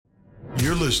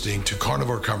listening to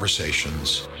Carnivore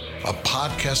Conversations, a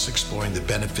podcast exploring the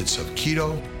benefits of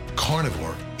keto,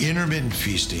 carnivore, intermittent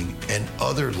feasting, and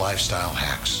other lifestyle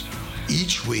hacks.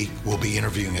 Each week, we'll be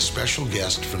interviewing a special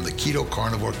guest from the keto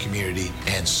carnivore community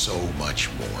and so much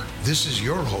more. This is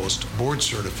your host, board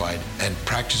certified and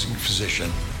practicing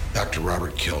physician, Dr.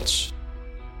 Robert Kiltz.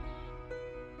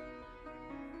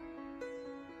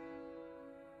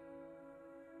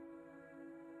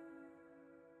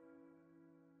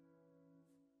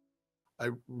 I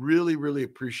really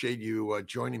appreciate you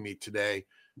joining me today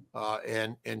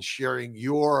and sharing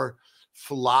your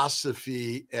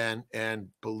philosophy and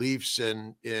beliefs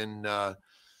in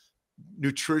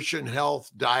nutrition, health,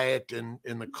 diet,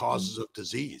 and the causes of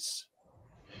disease.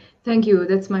 Thank you.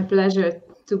 That's my pleasure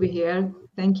to be here.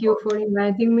 Thank you for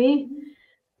inviting me.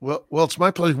 Well, it's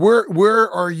my pleasure. Where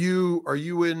are you? Are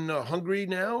you in Hungary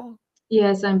now?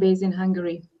 Yes, I'm based in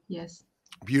Hungary. Yes.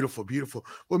 Beautiful.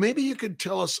 Well, maybe you could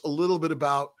tell us a little bit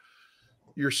about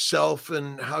yourself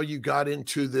and how you got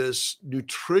into this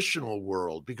nutritional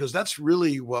world, because that's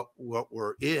really what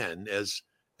we're in as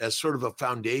sort of a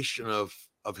foundation of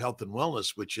health and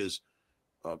wellness, which is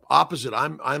opposite.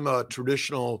 I'm a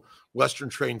traditional Western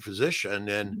trained physician,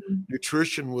 and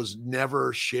nutrition was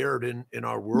never shared in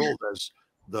our world as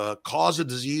the cause of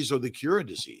disease or the cure of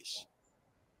disease.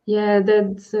 Yeah,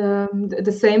 that's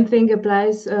the same thing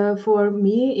applies for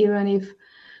me, even if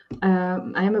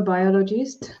I am a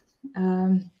biologist.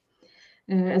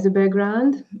 As a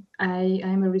background, I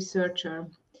am a researcher,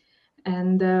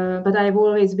 and but I've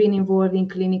always been involved in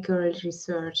clinical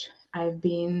research.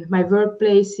 My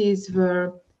workplaces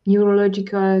were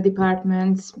neurological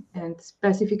departments and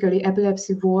specifically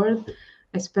epilepsy ward.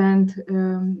 I spent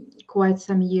quite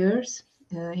some years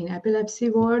in epilepsy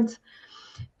wards,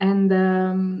 and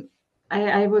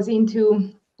I was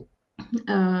into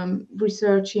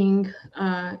researching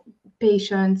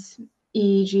patients'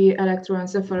 EEG,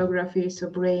 electroencephalography, so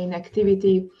brain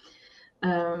activity,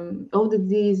 of the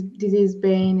disease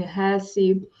being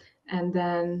healthy, and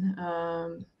then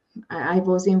I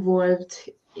was involved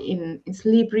in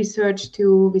sleep research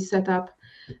too. We set up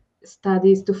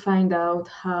studies to find out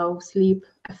how sleep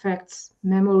affects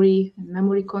memory and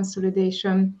memory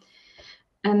consolidation.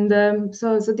 And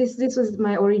so this was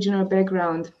my original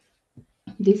background.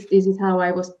 This is how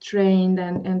I was trained,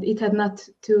 and it had not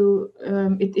to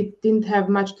it didn't have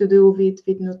much to do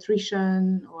with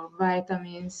nutrition or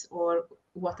vitamins or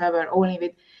whatever, only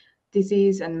with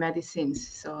disease and medicines.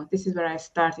 So this is where I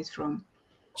started from.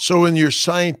 So in your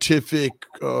scientific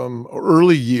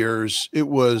early years, it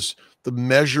was the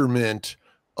measurement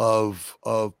of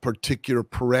particular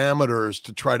parameters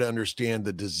to try to understand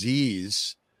the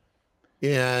disease.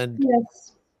 And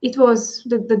yes, it was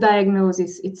the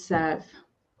diagnosis itself.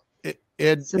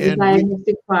 The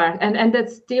diagnostic part, and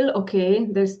that's still okay.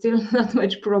 There's still not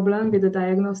much problem with the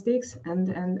diagnostics,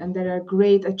 and there are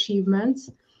great achievements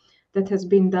that has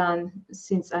been done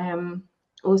since I'm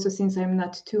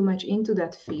not too much into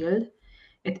that field.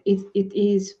 It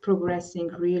is progressing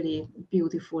really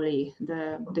beautifully.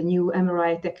 The new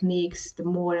MRI techniques, the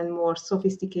more and more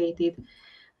sophisticated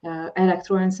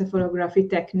electroencephalography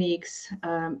techniques,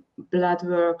 blood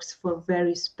works for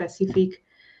very specific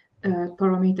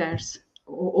parameters.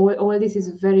 All this is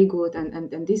very good,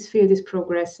 and this field is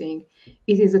progressing.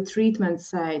 It is a treatment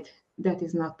side that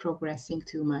is not progressing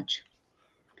too much.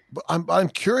 But I'm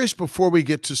curious, before we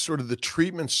get to sort of the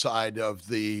treatment side of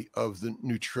the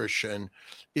nutrition,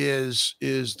 is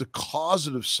the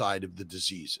causative side of the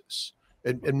diseases,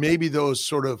 and maybe those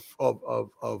sort of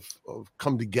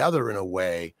come together in a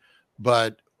way.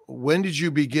 But when did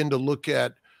you begin to look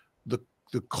at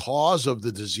the cause of the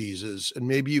diseases? And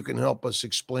maybe you can help us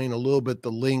explain a little bit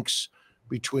the links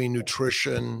between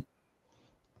nutrition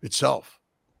itself.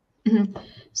 Mm-hmm.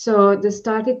 So the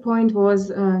starting point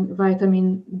was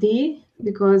vitamin D,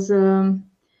 because 10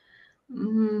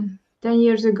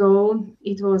 years ago,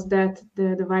 it was that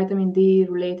the vitamin D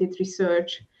related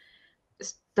research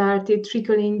started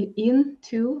trickling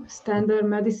into standard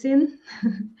medicine.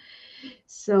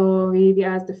 So we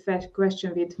asked the first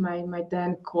question with my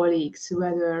then colleagues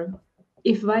whether,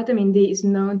 if vitamin D is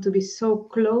known to be so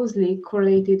closely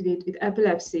correlated with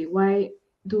epilepsy, why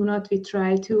do not we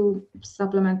try to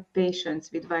supplement patients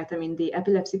with vitamin D,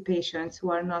 epilepsy patients who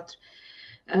are not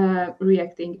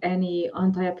reacting any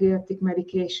anti-epileptic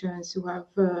medications, who have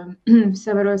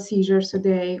several seizures a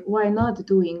day? Why not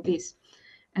doing this?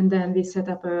 And then we set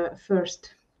up a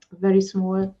first very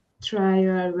small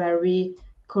trial where we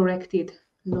corrected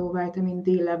low vitamin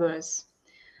D levels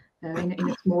in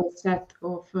a small set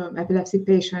of epilepsy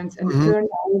patients, and it turned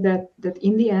out that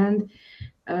in the end,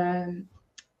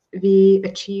 we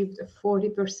achieved a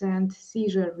 40%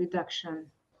 seizure reduction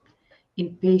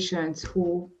in patients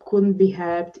who couldn't be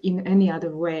helped in any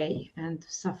other way and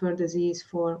suffered disease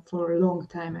for a long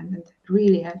time and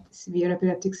really had severe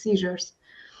epileptic seizures.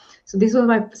 So this was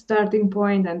my starting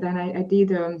point, and then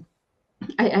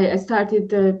I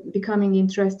started becoming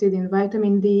interested in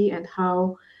vitamin D and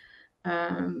how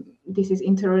this is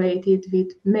interrelated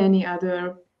with many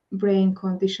other brain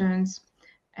conditions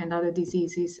and other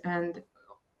diseases. And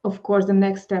of course, the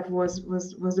next step was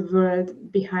the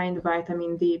world behind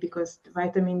vitamin D, because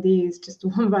vitamin D is just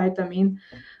one vitamin.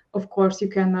 Of course, you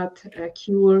cannot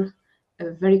cure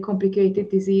a very complicated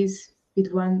disease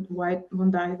with one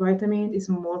vitamin. It's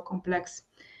more complex,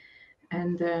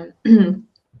 and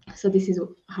so this is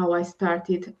how I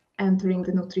started entering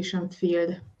the nutrition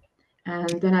field.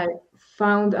 And then I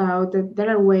found out that there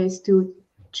are ways to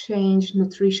change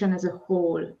nutrition as a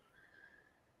whole,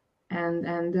 and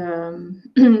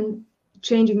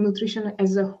changing nutrition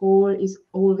as a whole is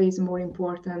always more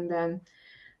important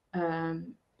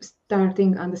than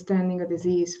starting understanding a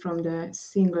disease from the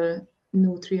single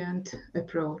nutrient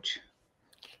approach.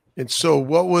 And so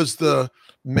what was the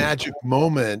magic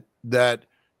moment that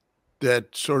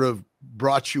sort of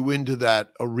brought you into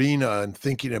that arena and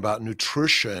thinking about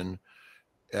nutrition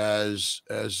as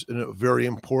a very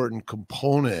important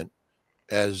component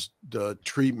as the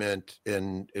treatment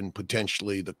and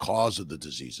potentially the cause of the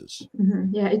diseases?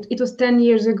 Mm-hmm. Yeah, it was 10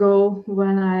 years ago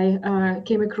when I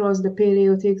came across the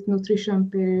periodic nutrition,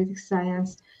 periodic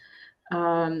science,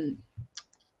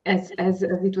 as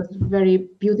it was very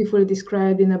beautifully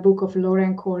described in a book of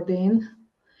Laurent Cordain.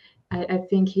 I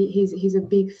think he's a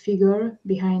big figure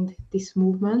behind this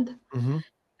movement. Mm-hmm.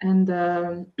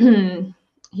 And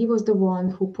he was the one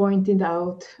who pointed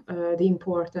out the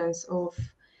importance of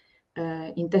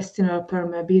intestinal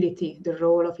permeability, the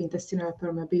role of intestinal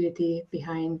permeability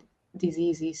behind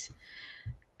diseases.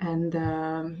 And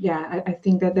I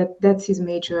think that's his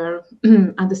major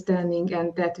understanding,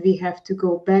 and that we have to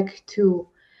go back to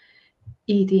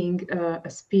eating a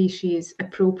species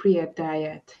appropriate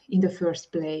diet in the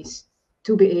first place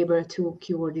to be able to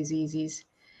cure diseases.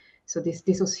 So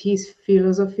this was his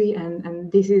philosophy,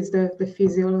 and this is the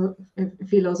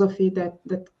philosophy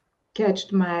that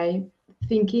catched my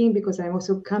thinking, because I'm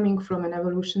also coming from an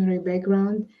evolutionary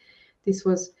background. This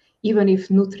was, even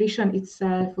if nutrition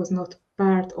itself was not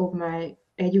part of my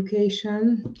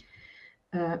education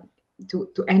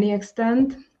to any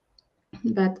extent,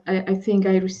 but I think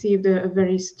I received a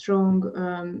very strong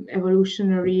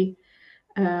evolutionary,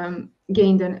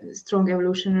 gained a strong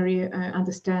evolutionary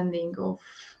understanding of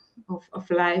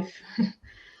life.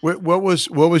 What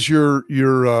was your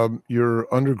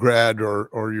undergrad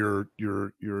or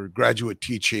your graduate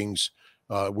teachings?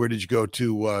 Where did you go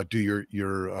to do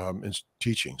your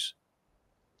teachings?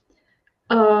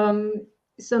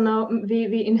 So now we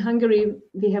in Hungary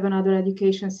we have another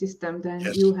education system than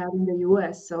Yes. you have in the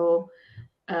US. So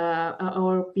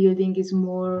our building is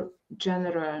more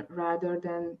general rather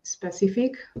than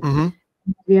specific. Mm-hmm.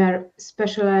 We are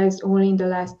specialized only in the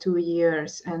last 2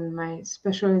 years, and my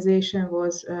specialization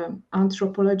was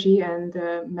anthropology and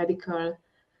medical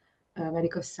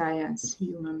science,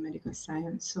 human medical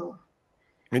science. So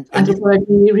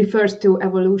anthropology refers to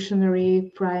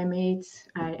evolutionary primates.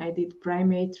 I did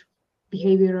primate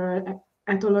behavioral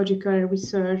ethological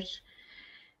research,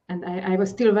 and I was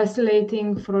still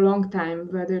vacillating for a long time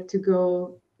whether to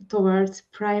go towards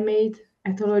primate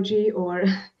ethology or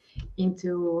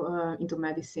into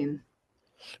medicine.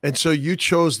 And so you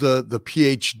chose the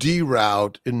PhD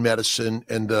route in medicine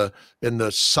and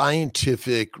the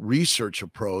scientific research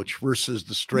approach versus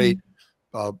the straight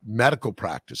medical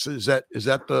practice. Is that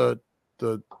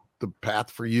the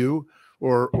path for you,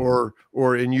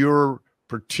 or in your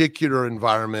particular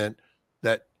environment,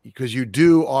 that because you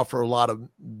do offer a lot of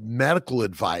medical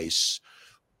advice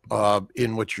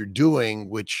in what you're doing,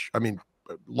 which, I mean,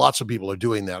 lots of people are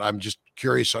doing that. I'm just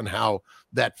curious on how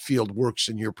that field works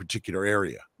in your particular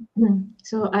area.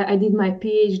 So I did my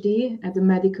PhD at the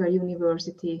medical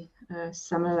university,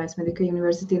 Semmelweis Medical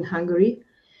University in Hungary.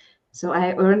 So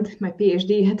I earned my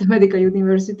PhD at the medical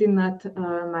university, not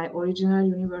my original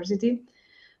university.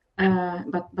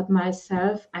 But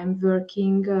myself, I'm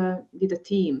working with a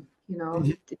team. You know,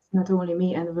 Mm-hmm. it's not only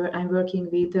me, and I'm working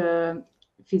with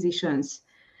physicians.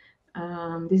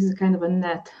 This is kind of a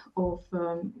net of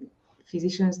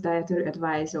physicians, dietary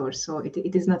advisors. So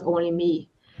it is not only me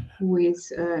who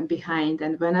is behind.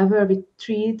 And whenever we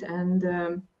treat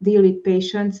and deal with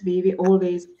patients, we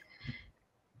always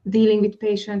dealing with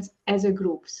patients as a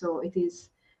group. So it is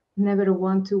never a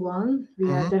one-to-one.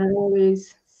 There are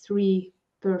always 3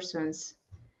 persons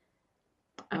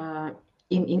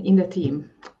in the team.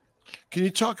 Can you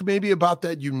talk maybe about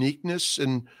that uniqueness?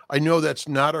 And I know that's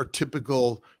not our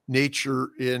typical nature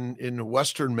in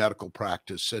Western medical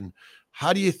practice. And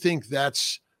how do you think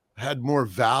that's had more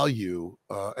value?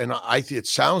 And I think it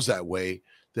sounds that way,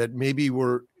 that maybe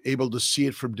we're able to see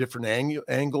it from different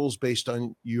angles based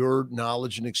on your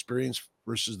knowledge and experience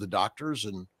versus the doctors.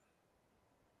 And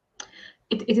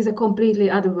It is a completely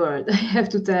other world, I have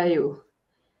to tell you.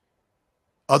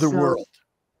 other So, world.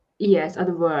 yes,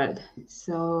 other world.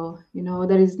 So,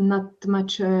 there is not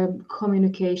much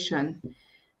communication.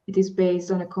 It is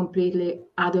based on a completely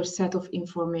other set of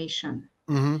information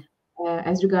Mm-hmm.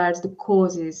 as regards the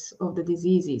causes of the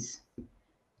diseases,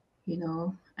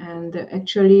 and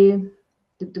actually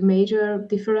the major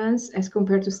difference as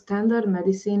compared to standard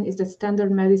medicine is that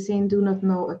standard medicine do not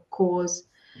know a cause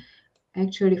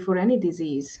actually for any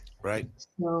disease. Right.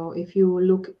 So if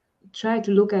you try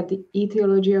to look at the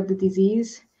etiology of the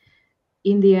disease,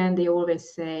 in the end, they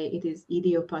always say it is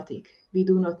idiopathic. We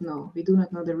do not know. We do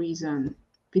not know the reason.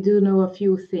 We do know a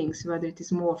few things, whether it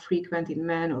is more frequent in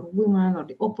men or women or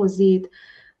the opposite,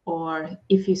 or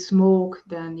if you smoke,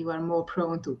 then you are more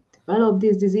prone to develop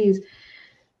this disease.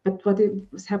 But what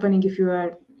is happening if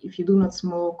you do not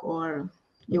smoke, or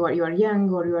you are young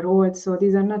or you are old? So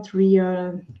these are not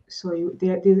real. So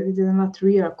these are not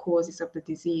real causes of the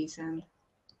disease, and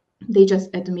they just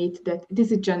admit that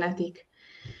this is genetic.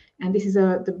 And this is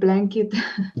the blanket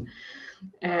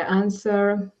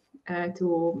answer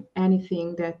to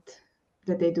anything that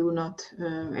they do not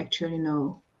actually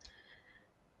know.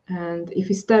 And if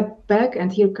you step back,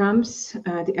 and here comes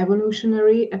the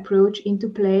evolutionary approach into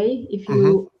play, if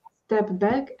you step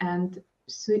back and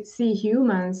see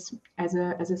humans as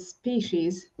a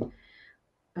species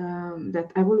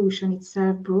that evolution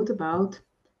itself brought about,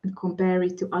 and compare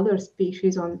it to other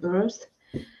species on Earth,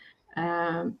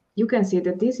 you can see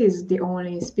that this is the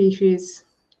only species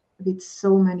with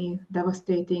so many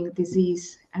devastating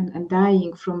disease and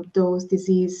dying from those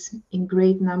disease in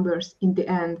great numbers in the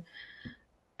end,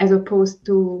 as opposed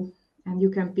to, and you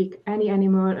can pick any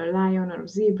animal, a lion or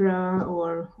zebra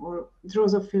or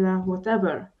Drosophila,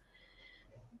 whatever,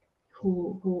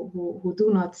 who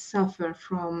do not suffer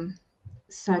from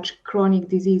such chronic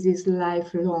diseases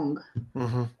lifelong,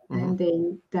 and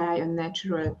they die a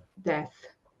natural death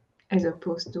as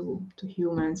opposed to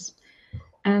humans.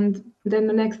 And then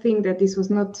the next thing, that this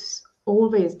was not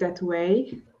always that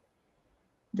way,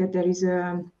 that there is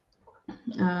a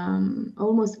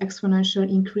almost exponential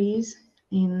increase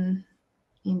in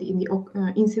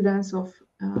the incidence of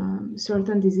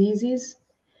certain diseases.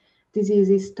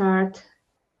 Diseases start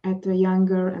at a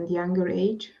younger and younger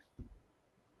age.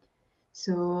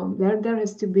 So there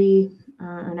has to be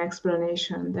an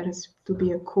explanation. There has to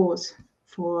be a cause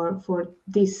for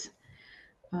this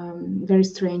very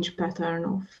strange pattern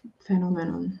of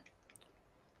phenomenon.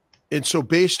 And so,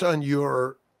 based on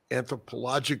your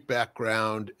anthropologic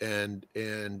background and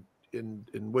in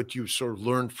what you sort of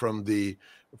learned from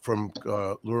Lauren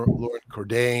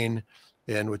Cordain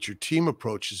and what your team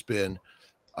approach has been,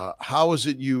 how is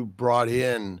it you brought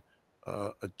in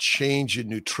a change in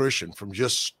nutrition from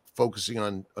just focusing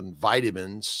on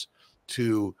vitamins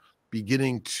to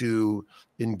beginning to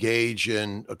engage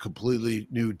in a completely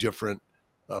new, different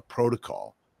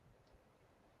protocol?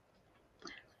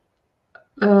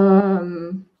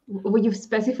 Would you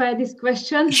specify this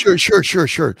question?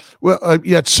 Sure. Well,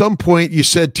 at some point you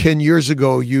said 10 years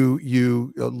ago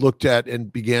you looked at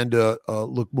and began to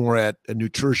look more at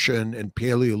nutrition and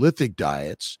Paleolithic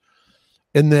diets.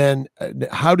 And then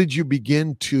how did you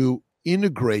begin to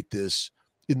integrate this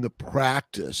in the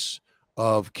practice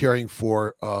of caring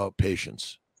for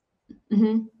patients?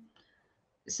 Mm-hmm.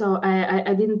 So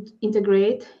I didn't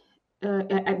integrate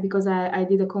because I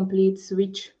did a complete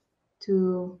switch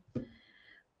to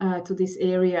this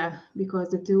area, because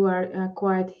the two are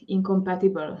quite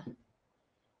incompatible.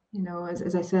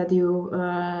 As I said,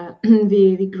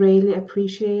 we greatly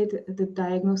appreciate the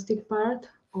diagnostic part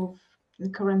of the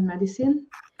current medicine,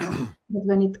 but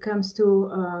when it comes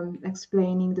to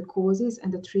explaining the causes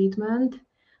and the treatment,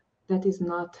 that is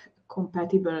not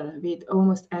compatible with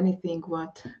almost anything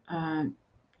what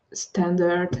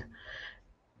standard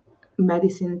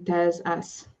medicine tells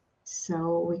us.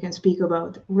 So we can speak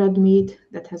about red meat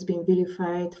that has been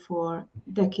vilified for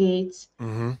decades,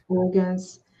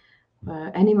 organs,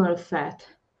 animal fat,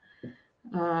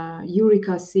 uric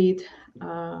acid,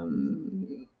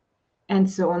 and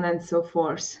so on and so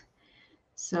forth.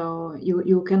 So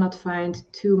you cannot find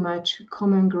too much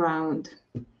common ground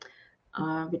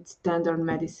with standard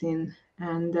medicine,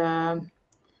 and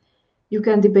you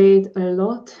can debate a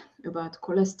lot about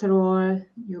cholesterol,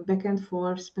 back and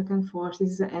forth, back and forth.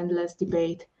 This is an endless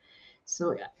debate.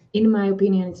 So in my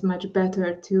opinion, it's much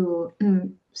better to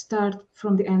start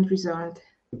from the end result.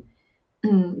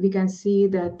 We can see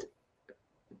that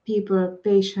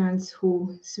patients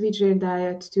who switch their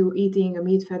diet to eating a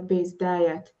meat-fat-based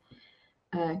diet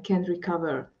can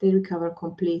recover. They recover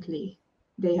completely.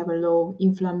 They have a low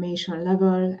inflammation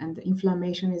level, and the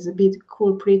inflammation is a big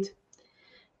culprit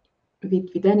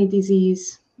with any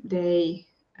disease. They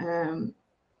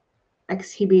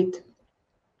exhibit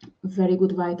very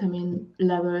good vitamin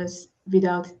levels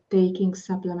without taking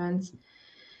supplements.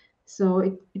 So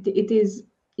it is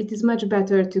much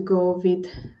better to go with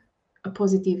a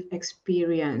positive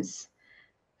experience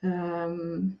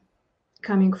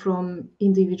coming from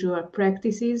individual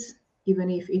practices,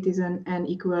 even if it is an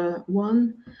equal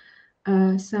one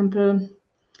sample,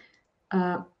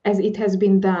 as it has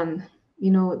been done,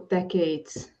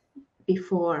 decades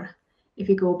before, if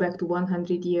you go back to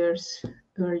 100 years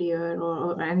earlier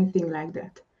or anything like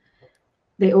that.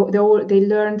 They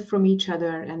learned from each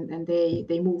other, and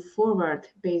they move forward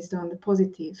based on the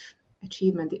positive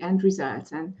achievement, the end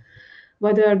results. And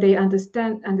whether they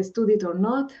understood it or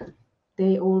not,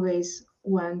 they always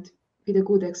went with a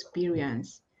good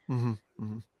experience. Mm-hmm,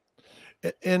 mm-hmm.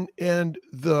 And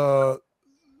the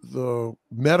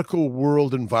medical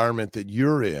world environment that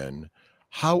you're in,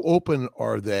 how open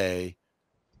are they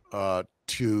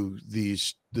to the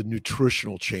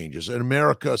nutritional changes? In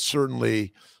America,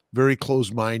 certainly very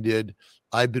close-minded.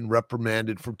 I've been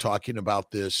reprimanded for talking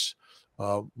about this.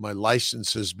 My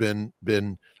license has been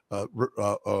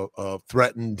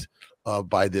threatened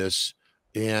by this.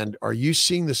 And are you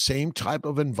seeing the same type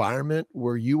of environment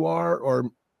where you are,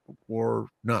 or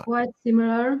not? Quite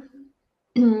similar,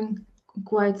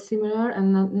 quite similar,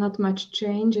 and not much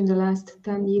change in the last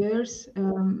 10 years,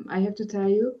 I have to tell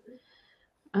you.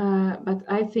 But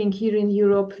I think here in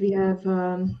Europe we have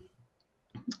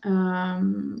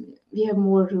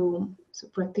more room. So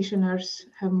practitioners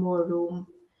have more room.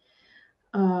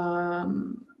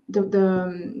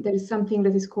 There is something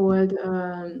that is called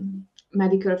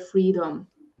medical freedom.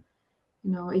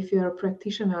 If you're a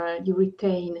practitioner, you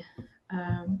retain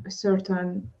a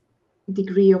certain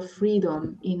degree of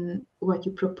freedom in what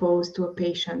you propose to a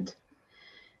patient.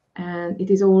 And it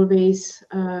is always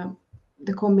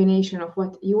the combination of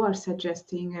what you are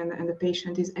suggesting and the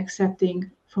patient is accepting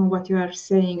from what you are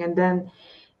saying. And then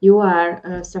you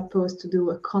are supposed to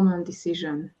do a common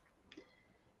decision.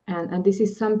 And this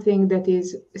is something that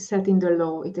is set in the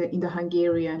law, in the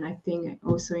Hungarian, I think,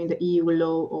 also in the EU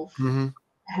law of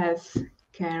health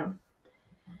care.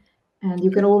 And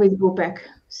you can always go back.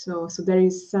 So there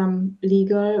is some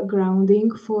legal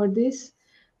grounding for this,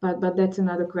 but that's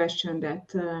another question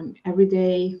that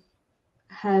everyday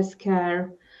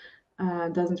healthcare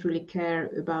doesn't really care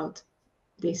about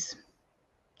this.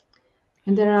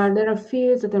 And there are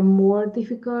fields that are more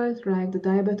difficult, like the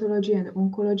diabetology and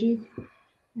oncology.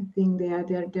 I think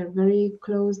they're very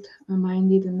closed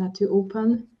minded and not too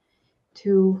open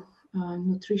to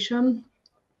nutrition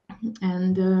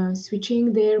and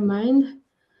switching their mind.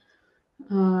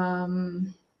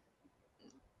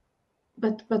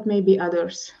 But maybe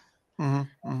others.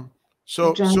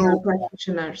 So general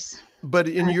practitioners. But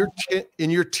in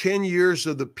your 10 years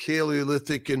of the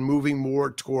Paleolithic and moving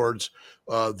more towards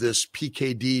this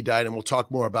PKD diet, and we'll talk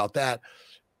more about that,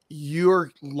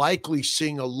 you're likely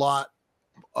seeing a lot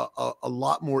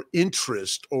more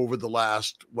interest over the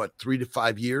last 3 to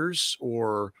 5 years,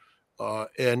 or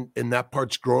and that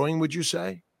part's growing, would you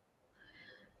say?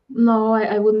 No,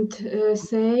 I wouldn't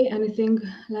say anything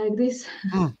like this.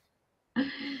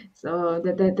 So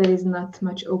that there is not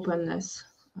much openness.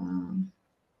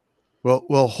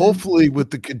 Well, hopefully with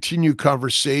the continued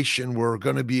conversation, we're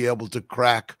going to be able to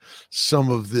crack some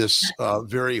of this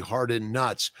very hardened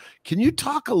nuts. Can you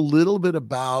talk a little bit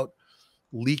about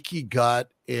leaky gut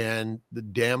and the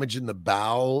damage in the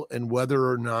bowel, and whether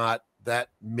or not that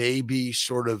may be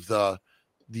sort of the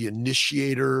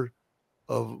initiator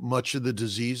of much of the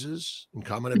diseases, and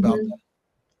comment about that?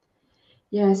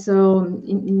 Yeah, so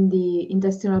in the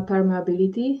intestinal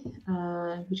permeability,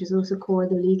 which is also called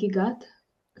the leaky gut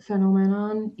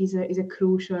phenomenon, is a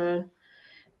crucial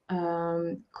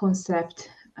concept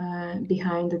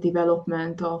behind the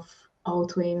development of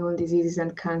autoimmune diseases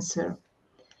and cancer.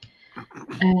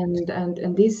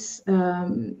 And this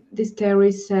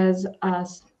theory says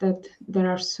us that there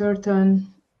are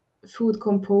certain food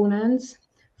components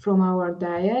from our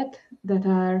diet that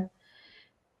are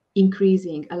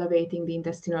elevating the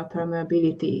intestinal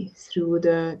permeability through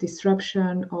the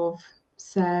disruption of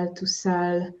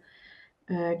cell-to-cell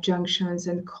junctions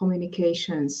and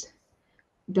communications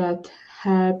that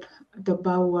help the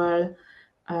bowel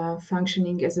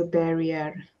functioning as a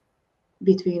barrier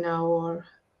between our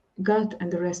gut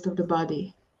and the rest of the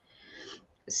body.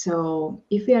 So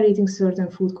if we are eating certain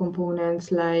food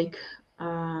components like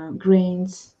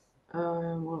grains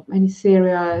or many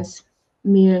cereals,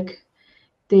 milk,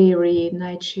 dairy,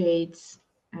 nightshades,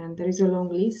 and there is a long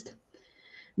list,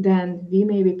 then we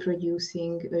may be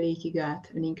producing a leaky gut,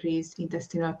 an increased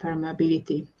intestinal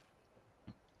permeability.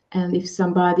 And if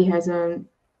somebody has an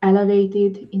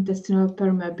elevated intestinal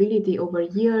permeability over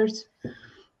years,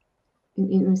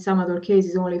 in some other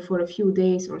cases only for a few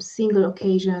days or single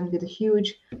occasion with a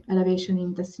huge elevation in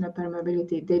intestinal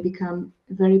permeability, they become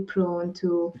very prone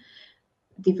to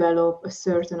develop a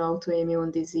certain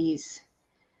autoimmune disease.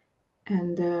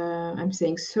 And I'm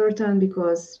saying certain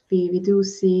because we do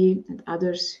see, and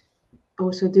others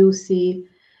also do see,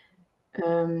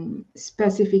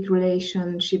 specific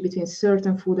relationship between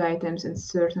certain food items and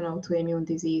certain autoimmune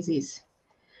diseases.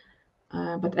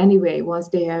 But anyway, once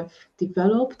they have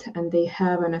developed and they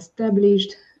have an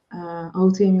established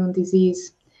autoimmune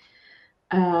disease,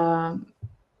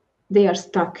 they are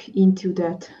stuck into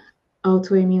that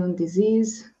autoimmune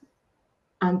disease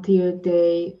until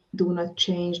they do not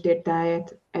change their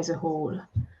diet as a whole,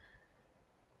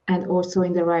 and also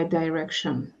in the right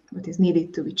direction, what is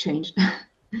needed to be changed.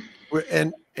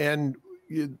 And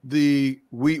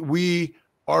we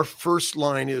our first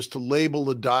line is to label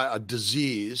a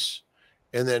disease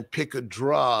and then pick a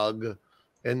drug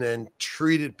and then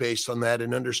treat it based on that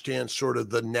and understand sort of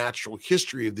the natural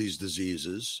history of these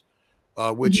diseases,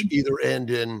 which either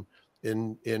end in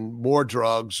more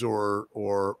drugs or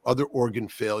other organ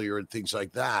failure and things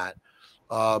like that.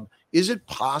 Is it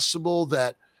possible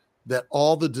that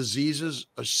all the diseases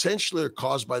essentially are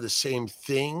caused by the same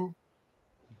thing,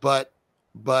 but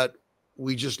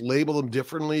we just label them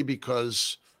differently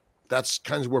because that's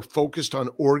kind of we're focused on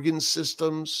organ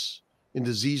systems in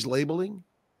disease labeling?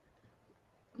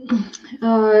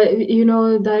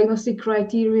 Diagnostic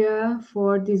criteria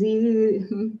for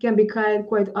diseases can be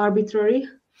quite arbitrary.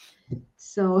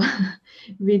 So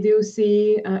we do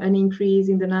see an increase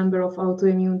in the number of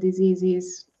autoimmune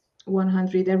diseases,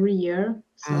 100 every year.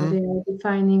 So they are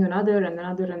defining another and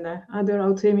another and another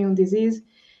autoimmune disease,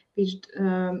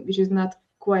 which is not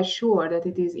quite sure that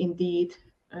it is indeed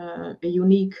a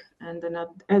unique and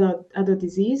another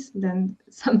disease than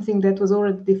something that was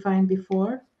already defined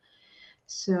before.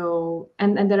 So,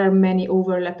 and there are many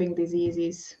overlapping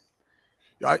diseases.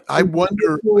 I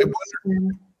wonder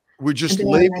we just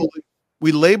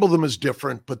label them as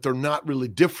different, but they're not really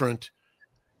different.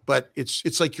 But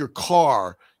it's like your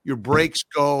car, your brakes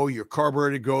go, your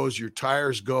carburetor goes, your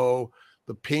tires go,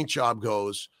 the paint job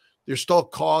goes. They're still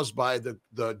caused by the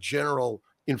general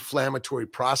inflammatory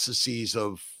processes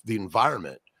of the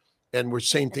environment. And we're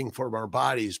same thing for our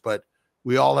bodies, but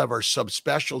we all have our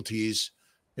subspecialties.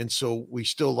 And so we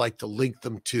still like to link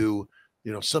them to,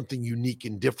 something unique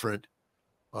and different.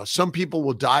 Some people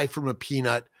will die from a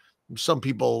peanut. Some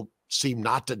people seem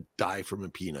not to die from a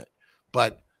peanut,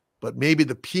 but maybe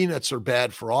the peanuts are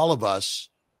bad for all of us,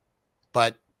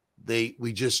 but we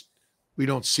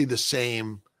don't see the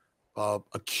same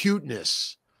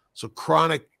acuteness. So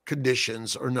chronic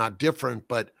conditions are not different,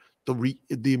 but the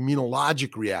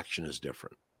immunologic reaction is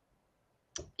different.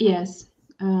 Yes,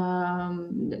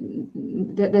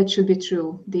 that should be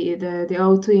true. The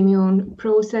autoimmune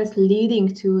process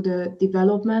leading to the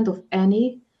development of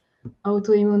any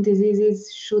autoimmune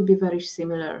diseases should be very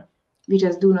similar. We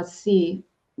just do not see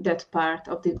that part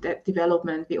of that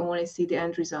development. We only see the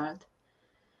end result.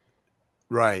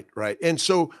 Right. And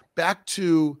so back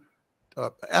to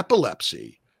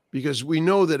epilepsy, because we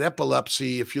know that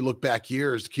epilepsy, if you look back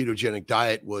years, the ketogenic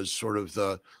diet was sort of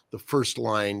the first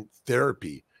line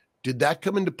therapy. Did that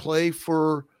come into play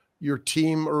for your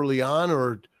team early on,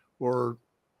 or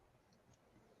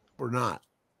not?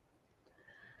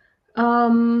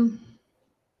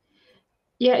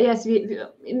 Yes.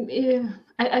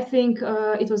 I think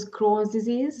it was Crohn's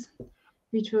disease,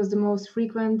 which was the most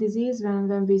frequent disease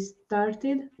when we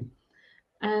started,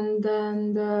 and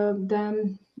then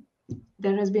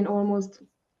there has been almost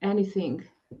anything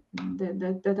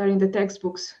that are in the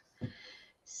textbooks.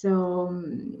 So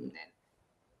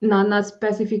not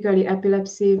specifically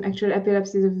epilepsy. Actually,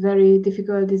 epilepsy is a very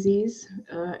difficult disease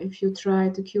if you try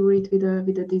to cure it with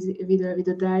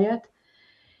a diet,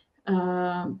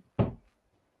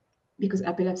 because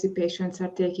epilepsy patients are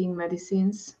taking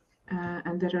medicines,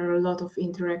 and there are a lot of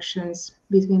interactions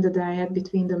between the diet,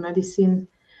 between the medicine,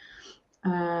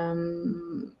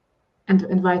 and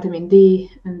vitamin D,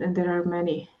 and there are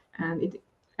many. And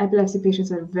epilepsy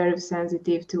patients are very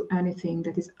sensitive to anything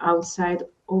that is outside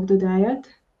of the diet.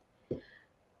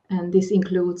 And this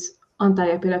includes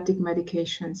anti-epileptic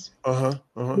medications,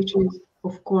 which is,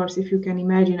 of course, if you can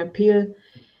imagine a pill,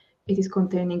 it is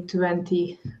containing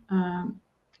 20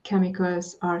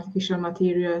 chemicals, artificial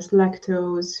materials,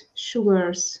 lactose,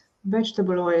 sugars,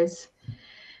 vegetable oils,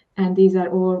 and these are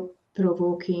all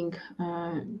provoking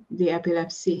the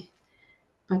epilepsy.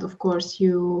 But of course,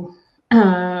 so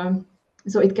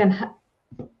it can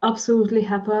absolutely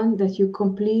happen that you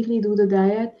completely do the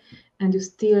diet and you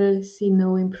still see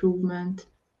no improvement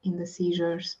in the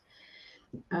seizures.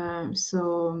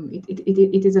 So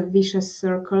it is a vicious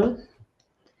circle,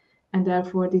 and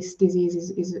therefore this disease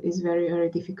is very, very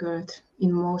difficult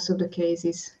in most of the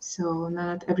cases. So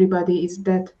not everybody is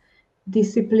that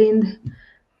disciplined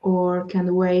or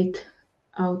can wait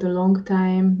out a long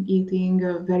time eating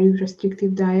a very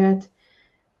restrictive diet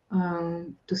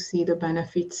to see the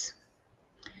benefits.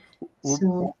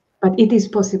 So, but it is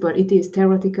possible. It is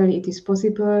theoretically, it is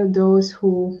possible. Those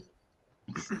who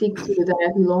stick to the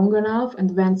diet long enough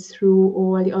and went through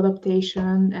all the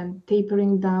adaptation and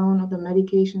tapering down of the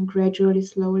medication gradually,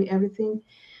 slowly, everything,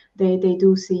 they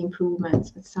do see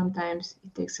improvements, but sometimes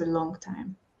it takes a long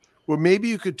time. Well, maybe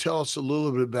you could tell us a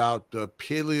little bit about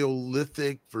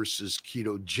Paleolithic versus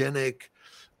ketogenic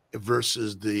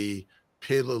versus the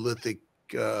Paleolithic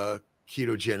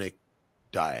ketogenic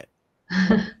diet.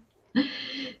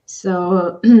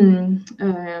 So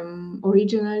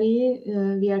originally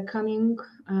we are coming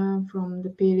from the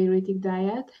Paleolithic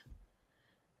diet,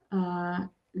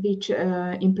 which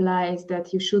implies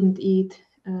that you shouldn't eat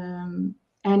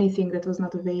anything that was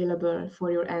not available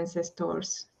for your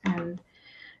ancestors. And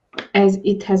as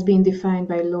it has been defined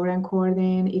by Lauren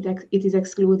Corden, it is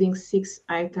excluding 6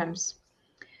 items.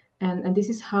 And this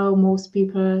is how most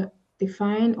people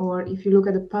define, or if you look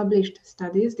at the published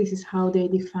studies, this is how they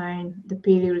define the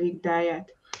Paleolithic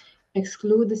diet.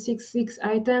 Exclude the six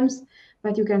items,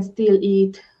 but you can still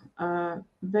eat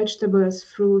vegetables,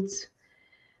 fruits,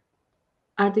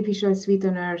 artificial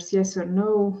sweeteners, yes or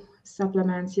no,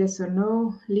 supplements, yes or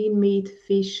no, lean meat,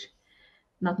 fish,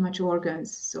 not much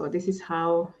organs. So this is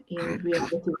how in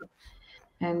reality.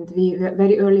 And we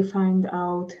very early find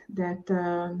out that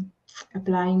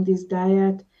applying this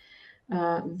diet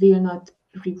will not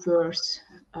reverse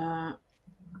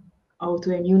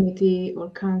autoimmunity or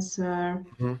cancer.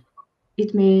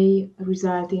 It may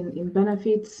result in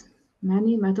benefits,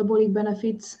 many metabolic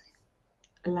benefits,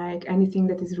 like anything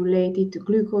that is related to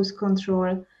glucose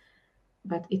control,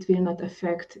 but it will not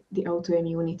affect the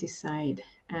autoimmunity side.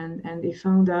 And we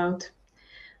found out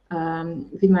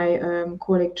with my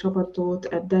colleague Csapatot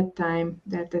at that time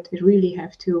that we really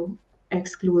have to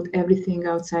exclude everything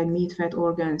outside meat, fat,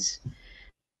 organs.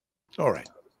 All right.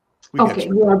 Okay,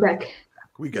 you are back.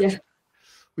 We got you.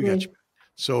 We got you.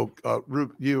 So,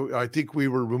 I think we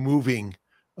were removing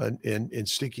and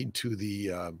sticking to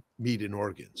the meat and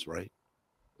organs, right?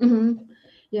 Mm-hmm.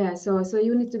 Yeah. So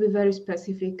you need to be very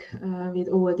specific with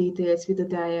all details with the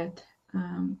diet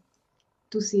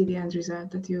to see the end result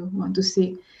that you want to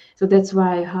see. So that's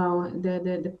why how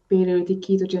the Paleolithic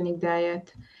ketogenic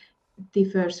diet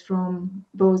differs from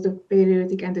both the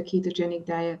Paleolithic and the ketogenic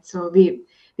diet. So we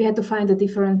had to find a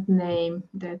different name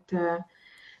that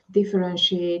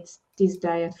differentiates this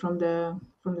diet from the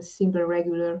simple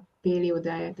regular paleo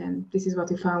diet, and this is what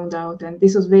we found out. And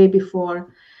this was way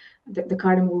before the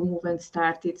carnivore movement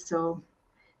started, so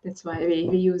that's why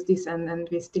we use this and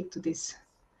we stick to this.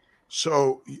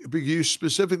 So you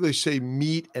specifically say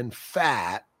meat and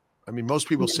fat. I mean, most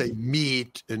people say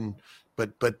meat,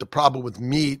 but the problem with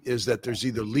meat is that there's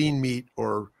either lean meat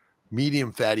or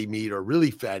medium fatty meat or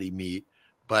really fatty meat,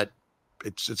 but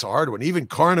it's a hard one. Even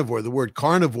carnivore, the word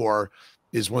carnivore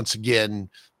is once again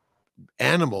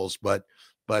animals, but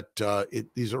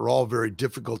these are all very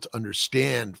difficult to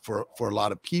understand for a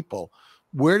lot of people.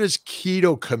 Where does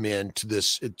keto come into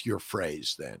this, your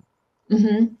phrase then?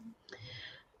 Mm-hmm.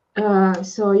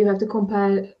 So you have to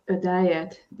compile a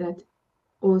diet that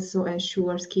also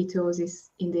ensures ketosis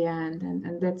in the end,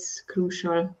 and that's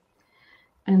crucial.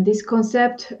 And this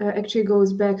concept actually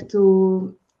goes back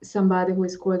to somebody who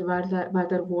is called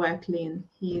Walter Voeklin.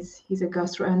 He's a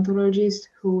gastroenterologist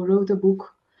who wrote a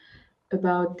book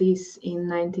about this in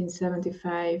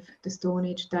 1975, the Stone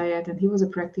Age diet, and he was a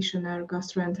practitioner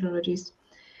gastroenterologist.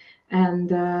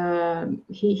 And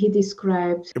he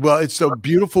described... Well, it's the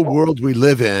beautiful world we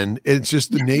live in. It's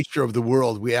just the nature of the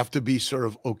world. We have to be sort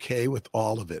of okay with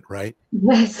all of it, right?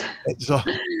 Yes. So,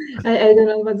 I don't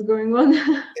know what's going on.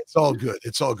 It's all good.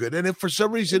 It's all good. And if for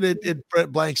some reason it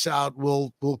blanks out,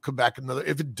 we'll come back another.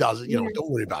 If it doesn't, Yes, don't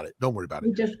worry about it. Don't worry about it.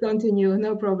 we just continue,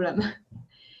 no problem.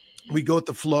 We go with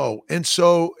the flow. And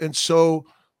so Yeah,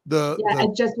 I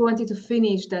the just wanted to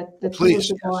finish that he was please,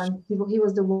 the yes. one. He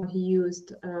was the one. He used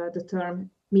the term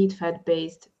meat-fat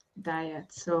based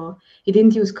diet. So he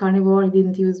didn't use carnivore. He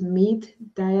didn't use meat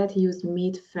diet. He used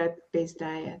meat-fat based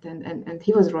diet, and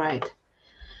he was right.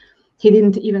 He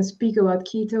didn't even speak about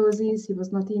ketosis. He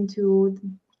was not into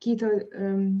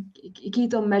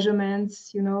keto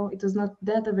measurements. It was not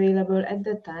that available at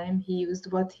that time. He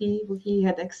used what he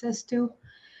had access to,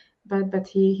 but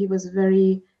he was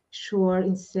very sure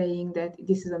in saying that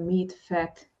this is a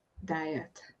meat-fat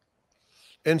diet.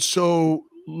 And so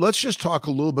let's just talk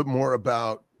a little bit more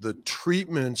about the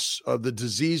treatments of the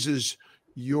diseases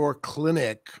your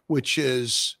clinic, which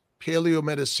is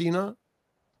paleomedicina.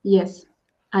 Yes,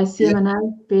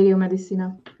 ICMNI,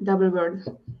 Paleomedicina, double word.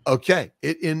 Okay,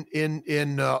 in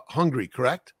Hungary,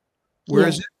 correct? Where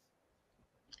is Yes,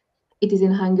 it? it is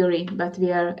in Hungary, but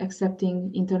we are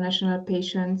accepting international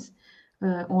patients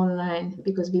online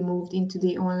because we moved into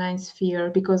the online sphere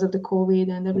because of the COVID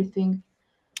and everything.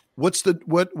 What's the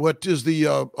what is the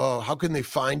how can they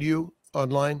find you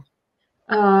online?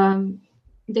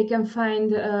 They can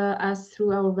find us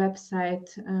through our website,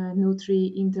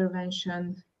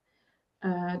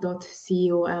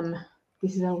 nutriintervention.com.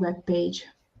 This is our web page.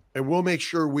 And we'll make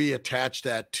sure we attach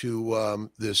that to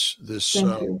this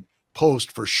Thank you.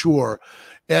 post for sure.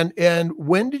 And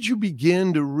when did you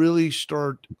begin to really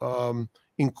start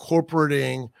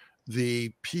incorporating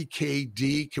the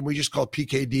PKD? Can we just call it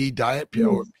PKD diet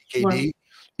or Yes, PKD well,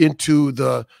 into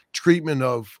the treatment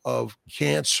of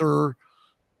cancer,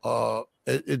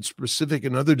 in specific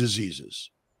and other diseases?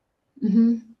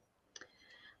 mhm.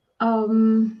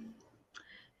 Um,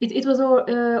 it was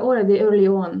already early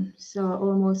on, so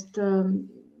almost 10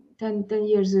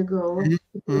 years ago. It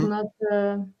was Mhm.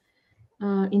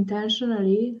 not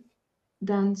intentionally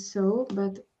done so,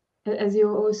 but as you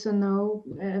also know,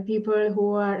 people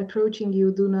who are approaching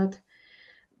you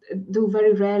do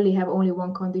very rarely have only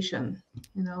one condition.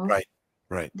 Right,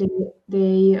 right.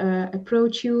 They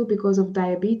approach you because of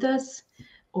diabetes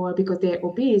or because they're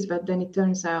obese, but then it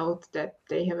turns out that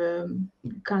they have a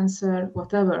cancer,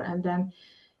 whatever, and then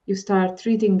you start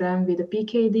treating them with a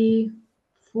PKD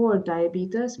for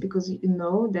diabetes because you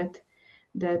know that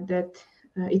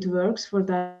it works for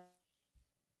diabetes.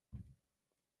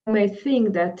 You may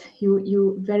think that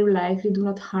you very likely do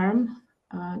not harm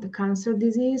the cancer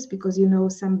disease because you know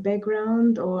some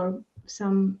background or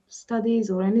some studies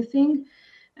or anything,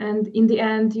 and in the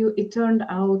end it turned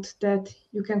out that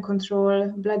you can control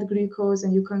blood glucose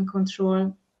and you can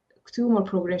control tumor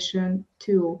progression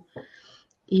too,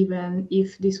 even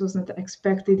if this was not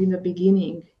expected in the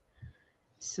beginning.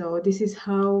 So this is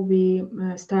how we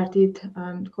started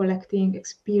collecting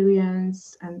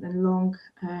experience and long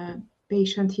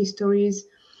patient histories,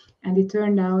 and it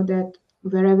turned out that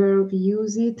wherever we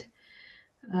use it,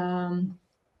 um,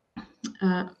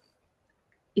 uh,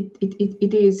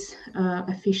 it is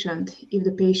efficient if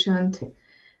the patient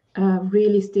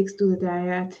really sticks to the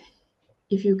diet.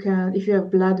 If you have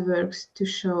blood works to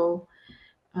show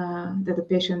that the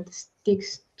patient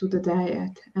sticks to the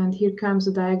diet, and here comes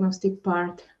the diagnostic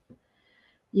part.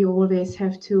 You always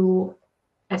have to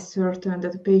ascertain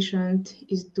that the patient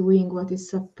is doing what is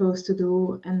supposed to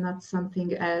do and not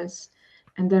something else.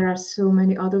 And there are so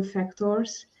many other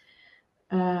factors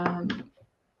um,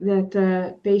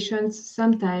 that patients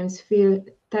sometimes feel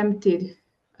tempted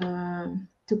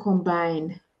to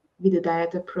combine with the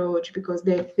diet approach because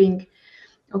they think,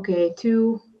 okay,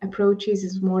 two approaches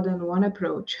is more than one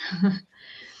approach.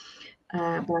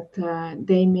 But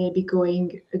they may be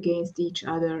going against each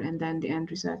other, and then the end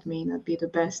result may not be the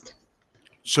best.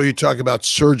 So you talk about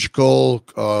surgical,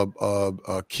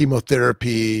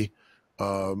 chemotherapy,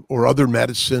 or other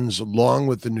medicines along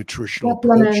with the nutritional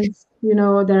approach. Supplements,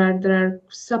 there are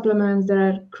supplements, there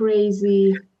are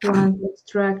crazy plant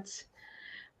extracts,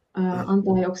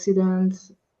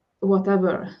 antioxidants,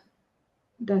 whatever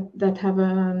that have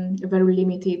a very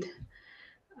limited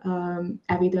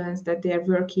evidence that they are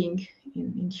working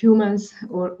in humans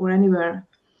or anywhere.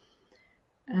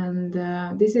 And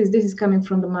this is coming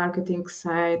from the marketing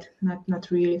side, not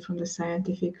really from the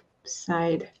scientific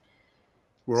side.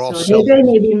 We're all So they,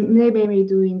 selling. they may be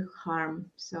doing harm.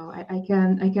 So I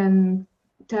can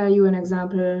tell you an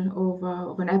example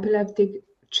of an epileptic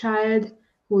child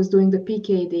who was doing the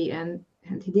PKD and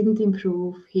he didn't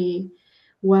improve. He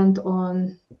went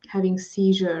on having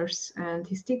seizures and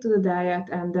he stick to the diet,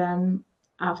 and then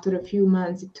after a few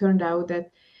months it turned out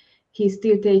that he's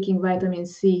still taking vitamin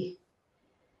C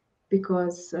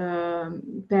because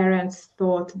parents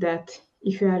thought that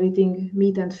if you are eating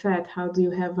meat and fat, how do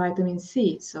you have vitamin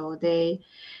C? So they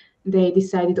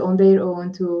decided on their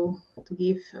own to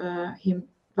give him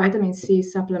vitamin C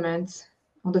supplements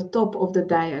on the top of the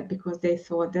diet because they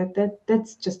thought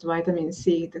that's just vitamin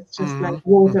C. That's just like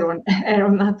water on air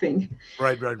or nothing.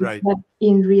 Right. But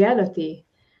in reality,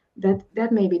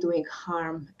 that may be doing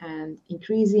harm and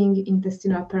increasing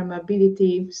intestinal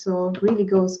permeability. So it really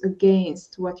goes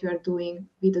against what you are doing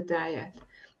with the diet,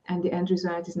 and the end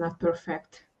result is not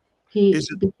perfect. He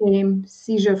became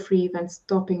seizure-free when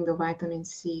stopping the vitamin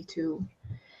C too.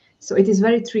 So it is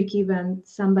very tricky when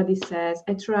somebody says,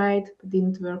 I tried, but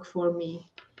didn't work for me.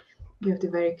 You have to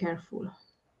be very careful.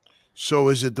 So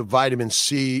is it the vitamin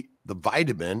C, the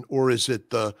vitamin, or is it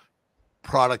the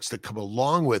products that come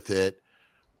along with it?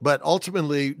 But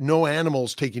ultimately, no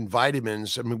animals taking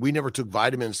vitamins. I mean, we never took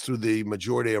vitamins through the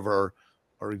majority of our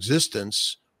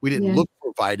existence. We didn't look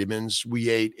for vitamins. We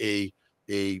ate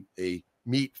a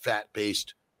meat,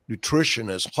 fat-based nutrition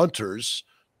as hunters,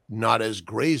 not as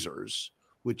grazers,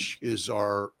 which is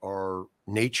our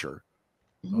nature.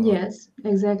 Yes,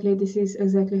 exactly. This is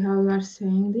exactly how you are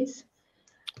saying this.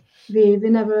 We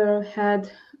never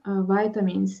had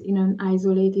vitamins in an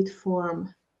isolated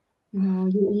form.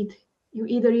 You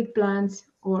either eat plants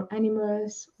or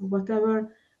animals or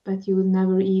whatever, but you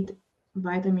never eat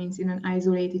vitamins in an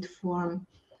isolated form.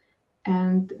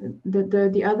 And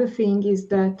the other thing is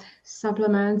that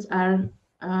supplements are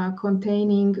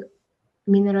containing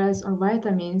minerals or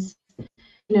vitamins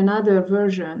in another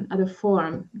version, other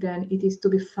form than it is to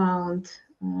be found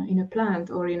in a plant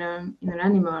or in an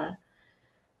animal.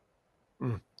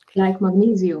 Like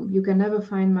magnesium, you can never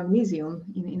find magnesium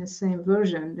in the same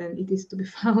version than it is to be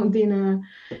found in a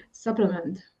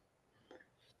supplement.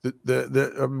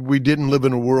 We didn't live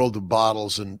in a world of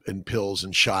bottles and pills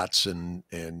and shots and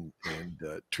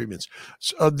treatments.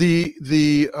 So the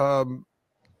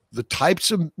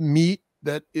types of meat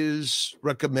that is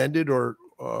recommended or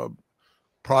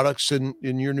products in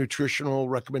your nutritional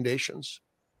recommendations?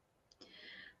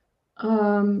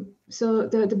 So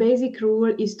the basic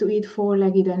rule is to eat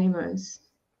four-legged animals,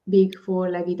 big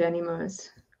four-legged animals.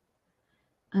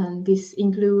 And this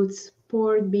includes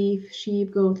pork, beef,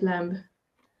 sheep, goat, lamb.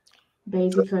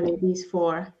 Basically, these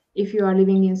four. If you are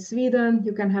living in Sweden,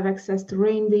 you can have access to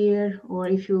reindeer, or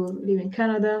if you live in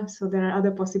Canada, so there are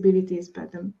other possibilities,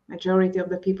 but the majority of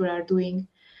the people are doing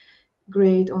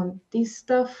great on this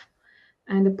stuff.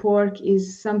 And the pork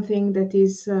is something that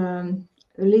is a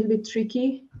little bit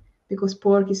tricky because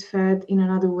pork is fed in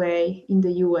another way in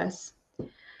the US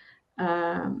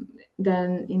than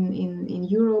in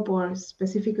Europe or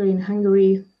specifically in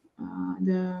Hungary.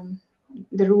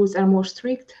 The rules are more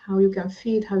strict, how you can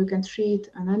feed, how you can treat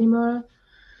an animal.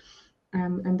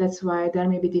 And that's why there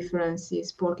may be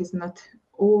differences. Pork is not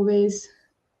always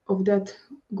of that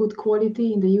good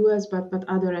quality in the US, but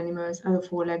other animals, other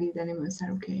four-legged animals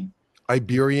are okay.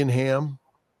 Iberian ham,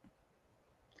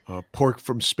 pork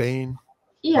from Spain.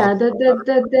 Yeah,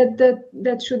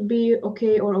 that should be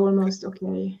okay or almost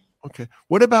okay. Okay.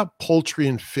 What about poultry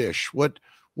and fish? What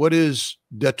is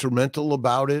detrimental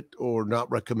about it or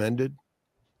not recommended?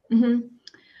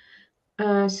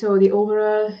 So the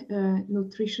overall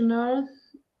nutritional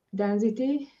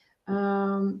density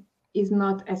is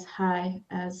not as high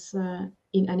as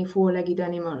in any four-legged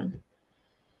animal.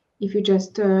 If you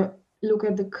just look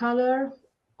at the color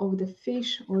of the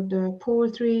fish or the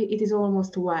poultry, it is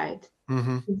almost white.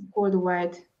 It's called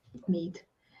white meat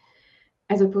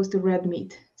as opposed to red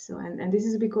meat. So, and this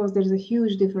is because there's a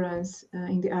huge difference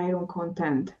in the iron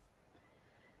content.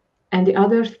 And the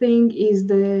other thing is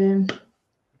the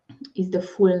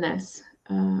fullness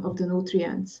of the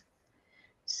nutrients.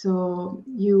 So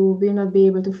you will not be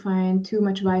able to find too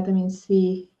much vitamin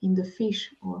C in the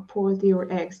fish or poultry or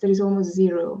eggs. There is almost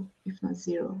zero, if not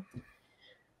zero.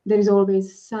 There is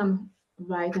always some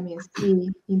vitamin C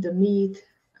in the meat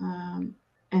and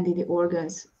in the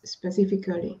organs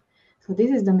specifically. So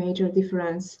this is the major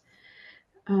difference.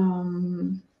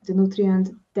 The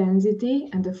nutrient density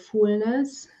and the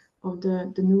fullness of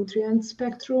the nutrient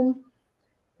spectrum.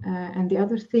 And the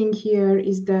other thing here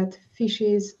is that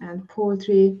fishes and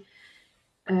poultry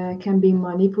can be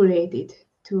manipulated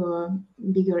to a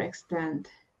bigger extent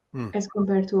as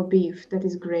compared to a beef that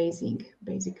is grazing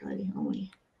basically only.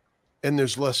 And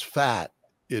there's less fat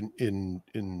in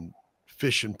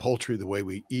fish and poultry the way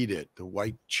we eat it. The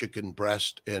white chicken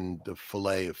breast and the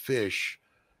fillet of fish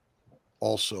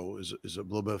also is a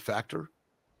little bit of a factor.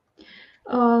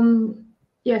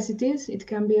 Yes, it is. It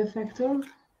can be a factor.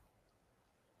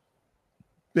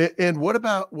 And what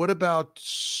about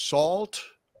salt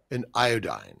and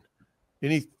iodine?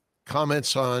 Any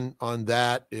comments on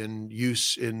that in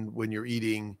use in when you're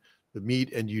eating the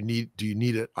meat and do you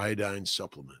need an iodine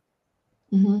supplement?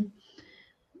 Mhm.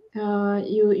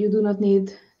 You do not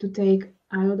need to take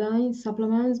iodine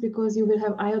supplements because you will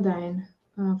have iodine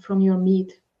from your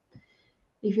meat.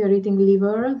 If you're eating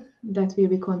liver, that will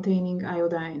be containing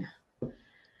iodine.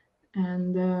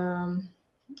 And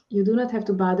you do not have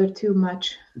to bother too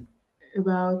much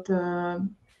about uh,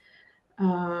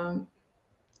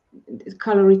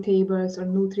 calorie tables or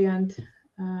nutrient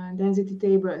density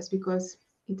tables because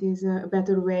it is a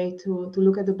better way to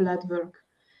look at the blood work.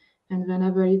 And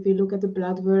whenever if we look at the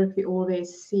blood work, we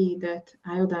always see that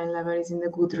iodine level is in the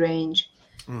good range.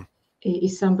 Mm.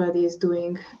 If somebody is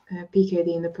doing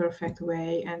PKD in the perfect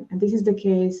way. And this is the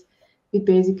case with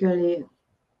basically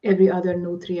every other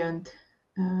nutrient.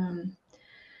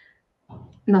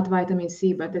 Not vitamin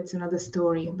C, but that's another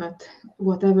story. But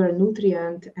whatever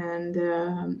nutrient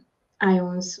and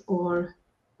ions or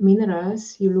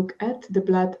minerals you look at the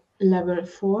blood level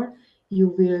for, you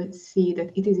will see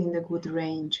that it is in the good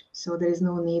range. So there is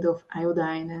no need of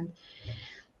iodine. And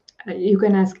you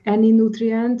can ask any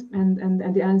nutrient, and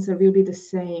the answer will be the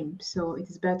same. So it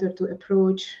is better to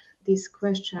approach this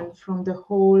question from the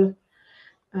whole,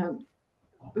 um,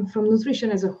 from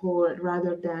nutrition as a whole,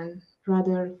 rather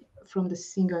from the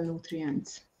single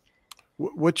nutrients.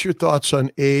 What's your thoughts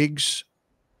on eggs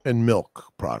and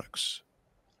milk products?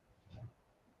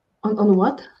 On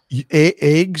what?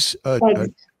 Eggs,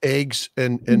 Eggs. eggs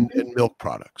and Mhm. milk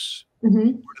products.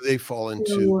 Mhm. Where do they fall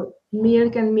into? So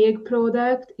milk and milk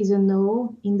product is a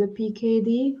no in the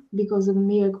PKD because of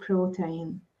milk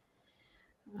protein.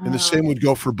 And the Uh, same would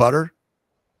go for butter.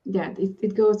 yeah,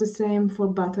 it goes the same for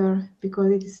butter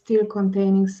because it is still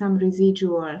containing some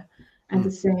residual, and Mm,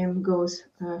 the same goes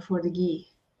for the ghee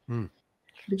mm.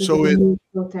 because So it's a it milk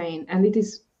protein, and it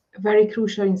is very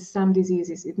crucial in some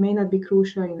diseases. It may not be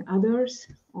crucial in others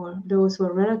or those who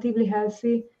are relatively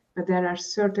healthy, but there are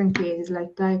certain cases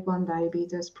like type 1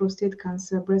 diabetes, prostate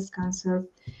cancer, breast cancer.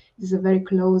 These are very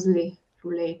closely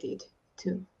related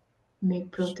to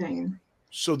milk protein.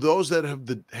 so those that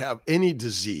have any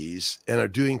disease and are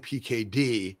doing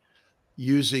PKD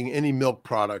using any milk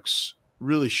products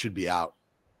really should be out.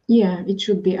 Yeah, it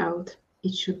should be out.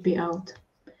 It should be out.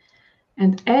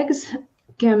 And eggs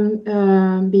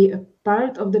can be a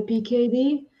part of the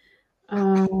PKD,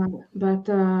 uh, but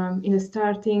in the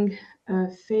starting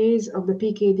phase of the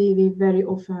PKD, we very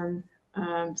often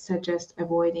suggest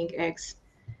avoiding eggs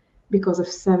because of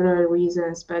several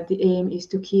reasons. But the aim is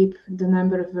to keep the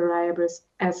number of variables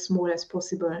as small as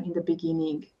possible in the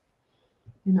beginning,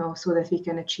 so that we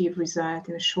can achieve result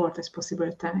in the shortest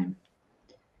possible time.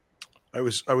 I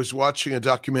was watching a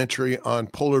documentary on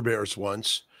polar bears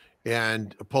once,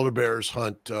 and polar bears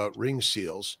hunt ring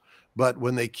seals, but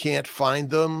when they can't find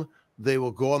them, they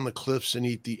will go on the cliffs and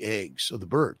eat the eggs of the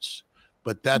birds.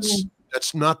 But Yeah.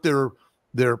 that's not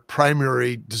their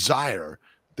primary desire.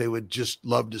 They would just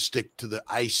love to stick to the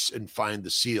ice and find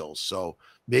the seals. So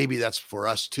maybe that's for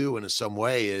us too, in some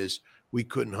way, is we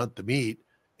couldn't hunt the meat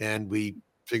and we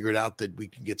figured out that we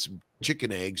can get some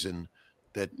chicken eggs and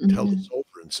that held us Mhm.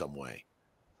 over in some way.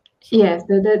 So Yes,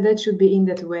 that should be in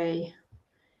that way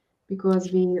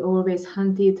because we always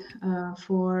hunted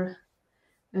for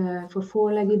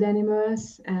four-legged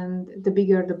animals, and the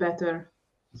bigger the better.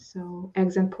 So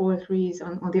eggs and poultry is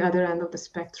on the other end of the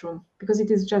spectrum because it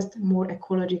is just more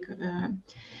ecological,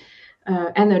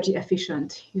 energy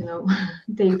efficient.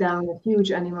 Take down a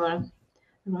huge animal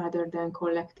rather than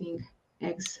collecting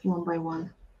eggs one by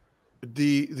one.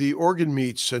 the organ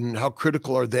meats and how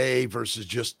critical are they versus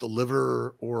just the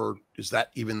liver, or is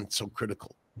that even so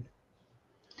critical?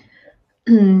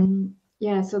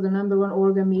 Yeah, so the number one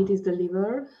organ meat is the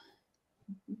liver,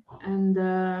 and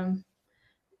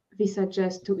we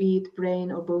suggest to eat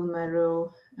brain or bone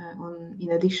marrow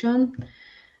in addition.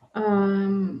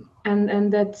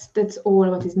 And that's all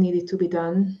what is needed to be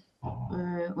done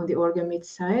on the organ meat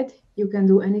side. You can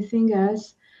do anything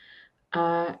else,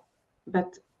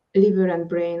 but liver and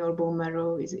brain or bone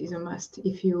marrow is a must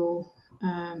if you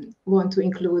want to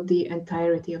include the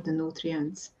entirety of the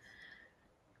nutrients.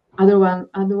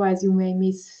 Otherwise, you may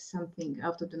miss something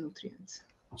out of the nutrients.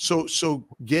 So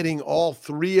getting all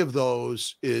three of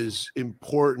those is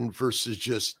important versus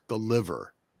just the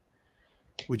liver,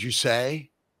 would you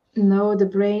say? No, the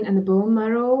brain and the bone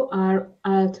marrow are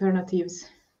alternatives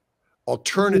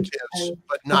Alternatives,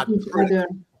 but of not each other.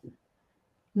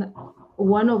 critical.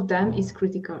 One of them is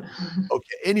critical.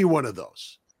 Okay, any one of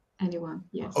those. Anyone,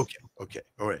 yes. Okay,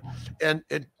 all right. And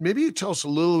maybe you tell us a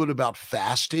little bit about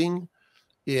fasting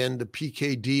in the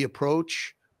PKD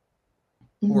approach,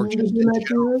 or We just do in not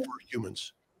general use for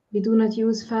humans? we do not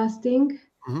use fasting.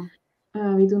 Mhm.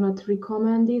 We do not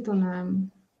recommend it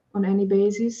on any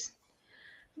basis.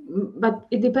 But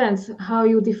it depends how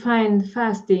you define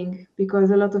fasting, because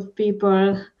a lot of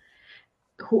people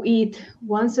who eat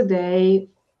once a day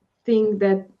think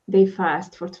that they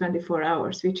fast for 24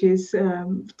 hours, which is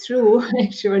true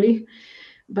actually.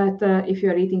 But if you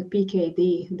are eating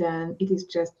PKD, then it is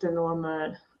just a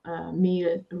normal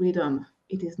meal rhythm.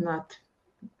 It is not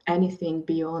anything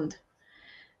beyond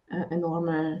a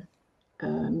normal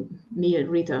meal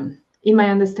rhythm. In my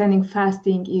understanding,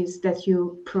 fasting is that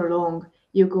you prolong,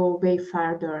 you go way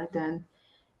farther than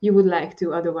you would like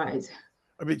to otherwise.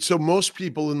 I mean, so most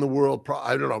people in the world,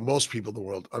 I don't know, most people in the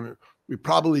world, I mean, we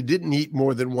probably didn't eat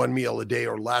more than one meal a day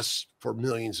or less for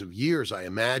millions of years, I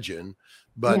imagine.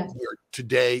 But Yes. we're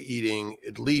today eating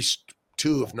at least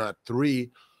two, if not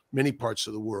three, many parts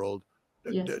of the world.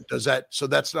 Yes. Does that, so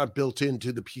that's not built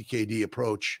into the PKD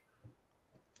approach?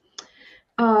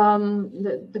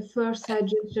 The first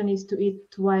suggestion is to eat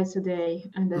twice a day,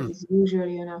 and that is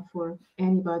usually enough for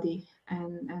anybody.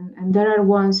 And there are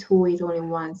ones who eat only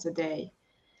once a day.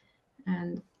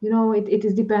 And it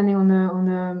is depending on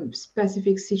a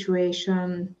specific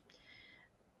situation.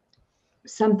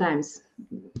 Sometimes,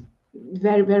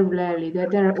 very very rarely,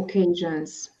 there are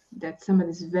occasions that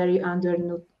somebody is very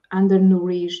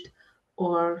undernourished,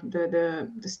 or the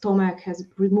stomach has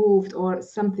removed, or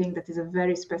something that is a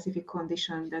very specific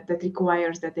condition that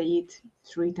requires that they eat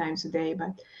 3 times a day.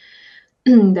 But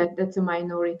that's a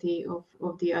minority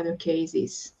of the other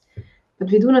cases. But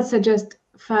we do not suggest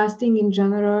fasting in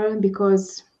general,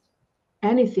 because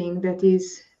anything that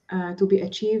is to be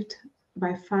achieved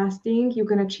by fasting, you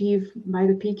can achieve by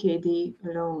the PKD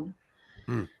alone.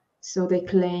 So they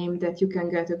claim that you can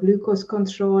get a glucose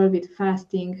control with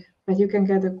fasting, but you can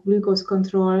get a glucose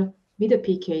control with a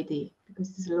PKD,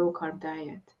 because it's a low carb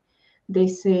diet. They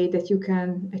say that you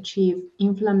can achieve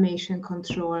inflammation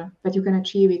control, but you can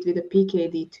achieve it with a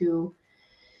PKD too.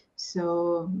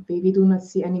 So we do not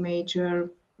see any major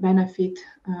benefit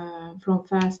from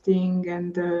fasting.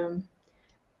 And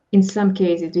in some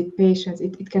cases with patients,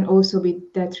 it can also be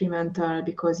detrimental,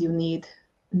 because you need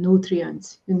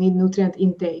nutrients, you need nutrient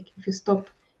intake.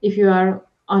 If you are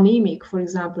anemic, for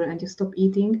example, and you stop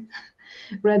eating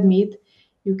red meat,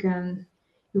 you can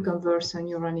worsen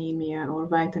your anemia or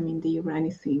vitamin D or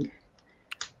anything.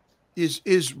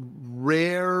 Is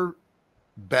rare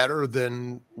better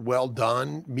than well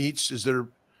done meats? Is there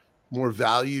more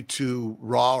value to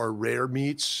raw or rare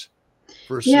meats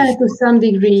Yeah, versus to some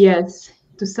degree, meats? yes.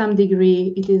 To some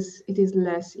degree, it is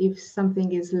less if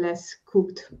something is less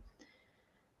cooked.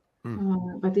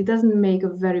 But it doesn't make a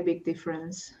very big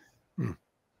difference.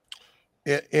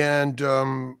 And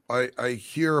I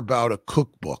hear about a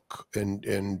cookbook,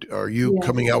 and are you Yes.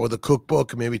 coming out with a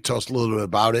cookbook? Maybe tell us a little bit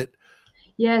about it.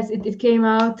 Yes, it came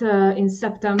out in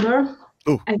September.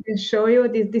 Oh, I can show you.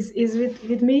 This is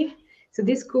with me. So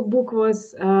this cookbook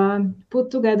was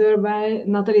put together by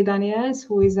Natalie Daniels,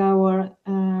 who is our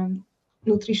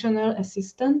nutritional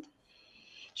assistant.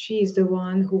 She is the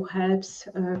one who helps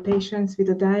patients with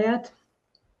the diet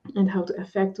and how to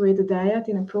effectuate the diet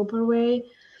in a proper way.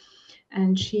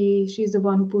 And she's the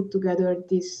one who put together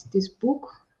this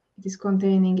book. It is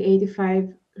containing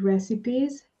 85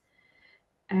 recipes.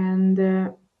 And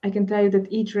I can tell you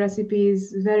that each recipe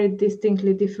is very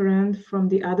distinctly different from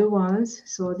the other ones.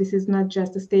 So this is not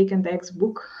just a steak and eggs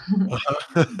book.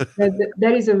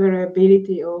 There is a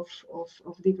variability of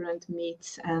different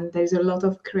meats, and there's a lot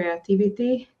of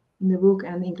creativity in the book,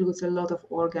 and includes a lot of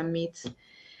organ meats,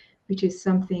 which is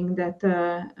something that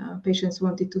patients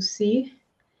wanted to see,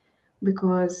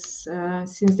 because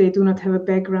since they do not have a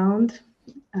background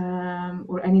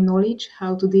or any knowledge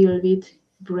how to deal with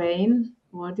brain,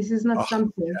 or this is not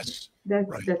something yes, that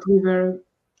right. that we were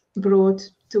brought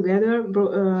together.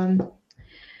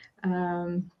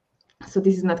 So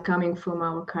this is not coming from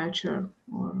our culture,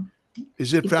 or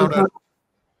Is it it was found on not.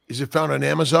 Is it found on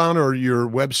Amazon or your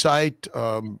website?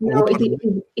 We'll No, put a,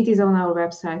 it is on our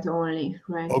website only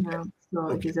right okay. now, so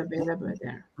it Okay. is available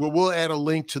there. Well, we'll add a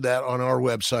link to that on our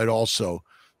website also.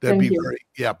 That'd Thank be you. very,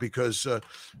 yeah, because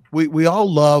we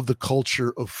all love the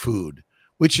culture of food,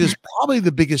 which is probably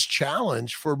the biggest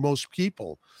challenge for most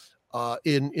people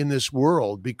in this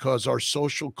world, because our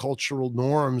social cultural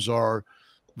norms are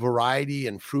variety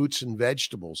and fruits and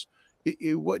vegetables.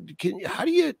 What can you,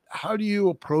 how do you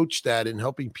approach that in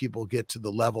helping people get to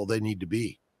the level they need to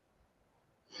be?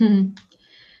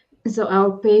 So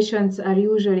our patients are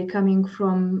usually coming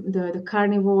from the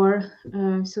carnivore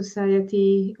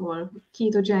society, or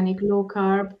ketogenic low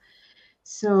carb.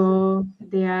 So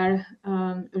they are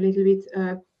a little bit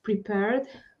prepared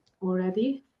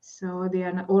already. So they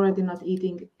are already not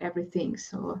eating everything.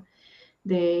 So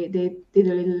they did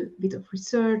a little bit of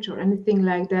research or anything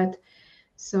like that.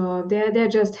 So they're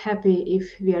just happy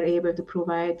if we are able to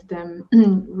provide them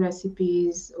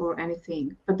recipes or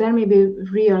anything. But there may be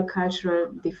real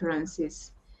cultural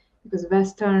differences because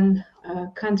Western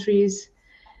countries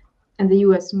and the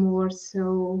US more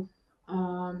so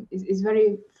is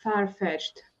very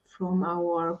far-fetched from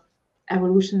our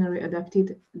evolutionary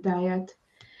adapted diet.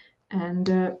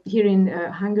 And here in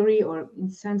Hungary or in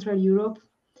Central Europe,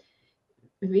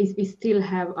 we still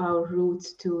have our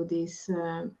roots to this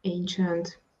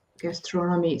ancient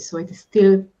gastronomy. So it is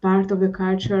still part of the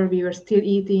culture. We were still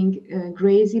eating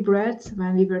grazy breads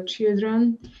when we were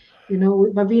children,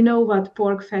 but we know what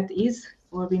pork fat is,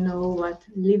 or we know what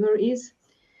liver is.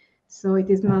 So it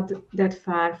is not that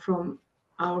far from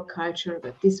our culture,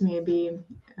 but this may be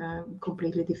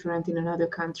completely different in another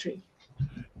country.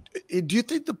 Do you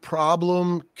think the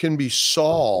problem can be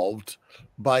solved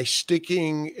by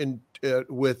sticking in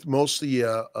with mostly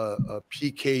a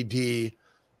PKD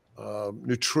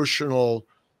nutritional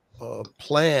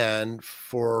plan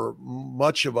for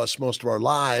much of us, most of our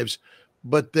lives,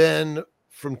 but then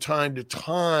from time to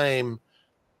time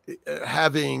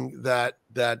having that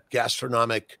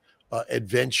gastronomic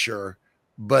adventure?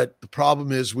 But the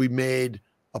problem is we made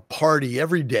a party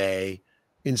every day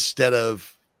instead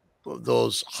of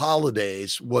those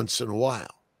holidays once in a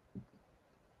while.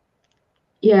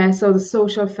 Yeah, so the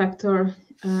social factor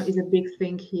is a big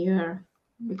thing here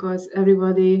because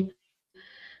everybody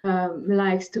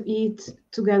likes to eat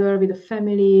together with a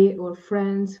family or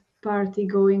friends, party,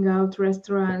 going out,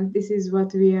 restaurant. This is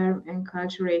what we are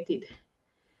enculturated,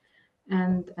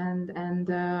 and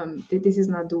this is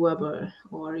not doable,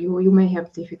 or you may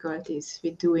have difficulties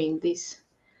with doing this.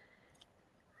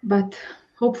 But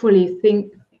hopefully,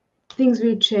 things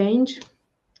will change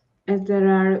as there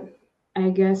are, I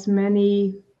guess,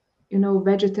 many,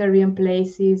 vegetarian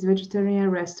places, vegetarian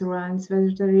restaurants,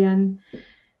 vegetarian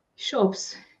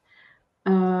shops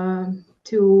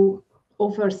to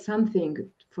offer something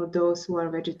for those who are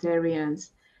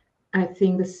vegetarians. I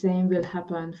think the same will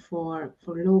happen for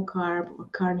low carb or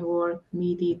carnivore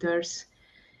meat eaters.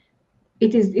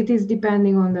 It is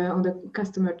depending on the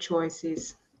customer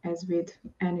choices as with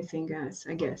anything else,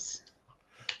 I guess.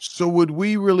 So, would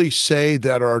we really say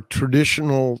that our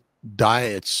traditional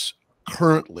diets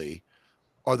currently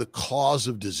are the cause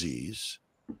of disease?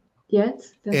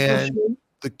 Yes, that's for And sure.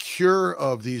 the cure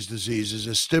of these diseases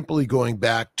is simply going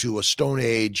back to a Stone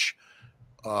Age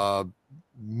uh,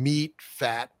 meat,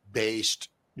 fat based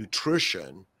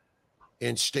nutrition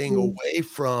and staying Mm. away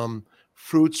from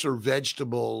fruits or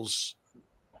vegetables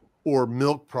or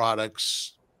milk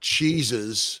products,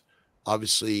 cheeses,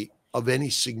 obviously, of any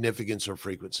significance or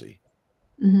frequency.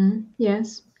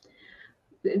 Yes,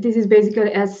 this is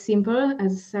basically as simple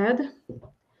as said,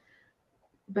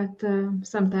 but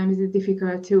sometimes it's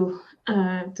difficult to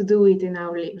do it in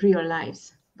our real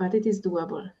lives. But it is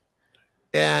doable.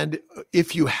 And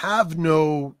if you have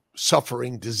no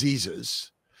suffering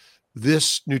diseases,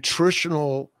 this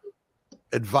nutritional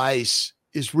advice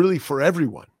is really for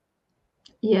everyone.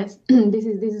 Yes, this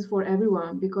is for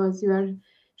everyone because you are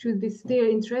should be still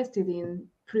interested in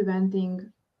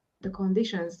preventing the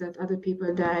conditions that other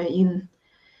people die in,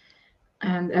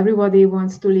 and everybody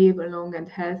wants to live a long and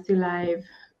healthy life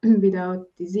without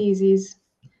diseases.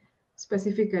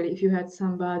 Specifically, if you had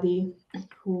somebody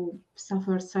who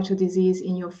suffers such a disease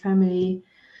in your family,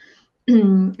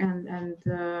 and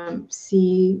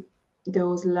see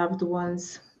those loved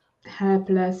ones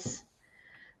helpless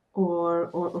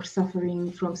or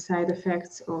suffering from side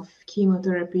effects of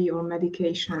chemotherapy or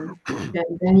medication,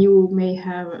 then you may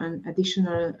have an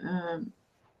additional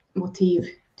motive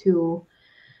to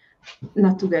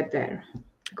not to get there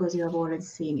because you have already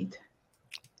seen it.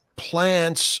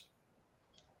 Plants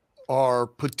are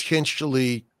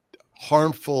potentially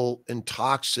harmful and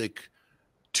toxic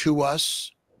to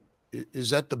us. Is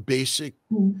that the basic?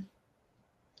 Mm.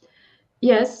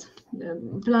 Yes,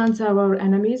 plants are our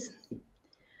enemies.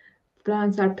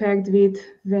 Plants are packed with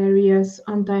various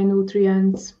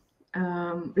anti-nutrients,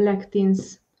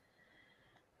 lectins,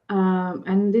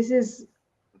 and this is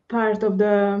part of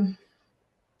the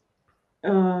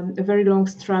a very long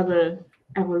struggle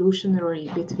evolutionary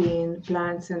between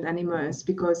plants and animals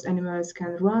because animals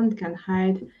can run, can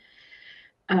hide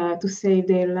to save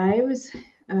their lives.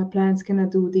 Plants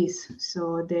cannot do this,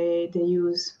 so they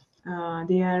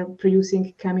are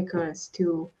producing chemicals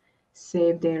to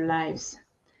save their lives,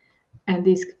 and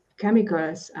these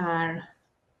chemicals are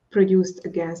produced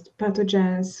against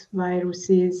pathogens,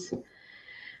 viruses,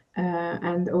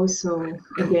 and also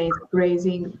against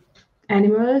grazing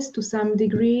animals to some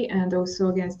degree, and also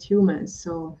against humans.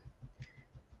 So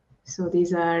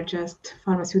these are just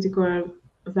pharmaceutical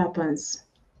weapons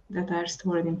that are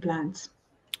stored in plants.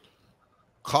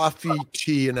 Coffee,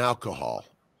 tea, and alcohol.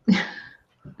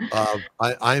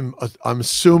 I'm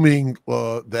assuming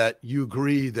that you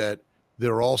agree that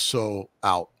they're also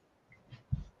out.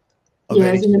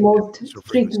 Yes, in the most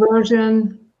strict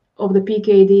version of the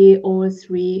PKD, all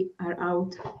three are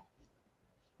out.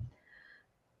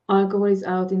 Alcohol is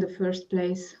out in the first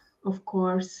place, of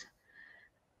course.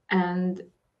 And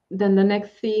then the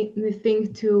next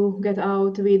thing to get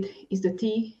out with is the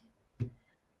tea.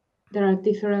 There are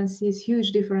differences,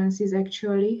 huge differences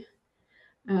actually,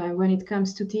 when it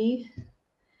comes to tea.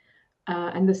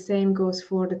 And the same goes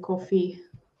for the coffee.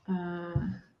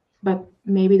 But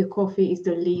maybe the coffee is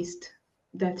the least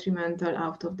detrimental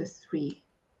out of the three.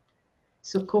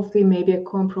 So coffee may be a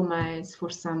compromise for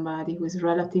somebody who is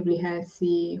relatively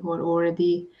healthy or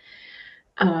already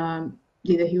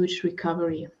did a huge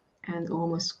recovery and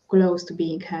almost close to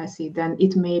being healthy. Then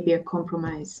it may be a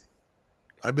compromise.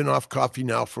 I've been off coffee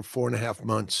now for 4.5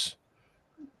 months.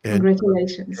 And,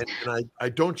 congratulations. And I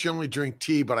don't generally drink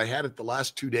tea, but I had it the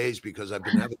last 2 days because I've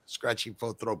been having a scratchy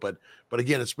throat. But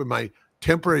again, it's been my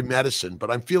temporary medicine,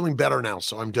 but I'm feeling better now,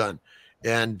 so I'm done.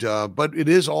 And but it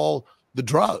is all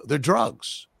they're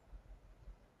drugs,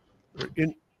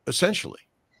 essentially.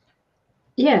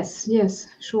 Yes,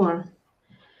 sure.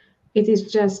 It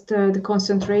is just the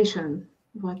concentration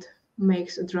what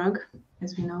makes a drug,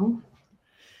 as we know.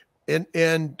 And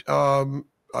I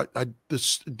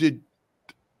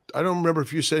don't remember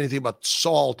if you said anything about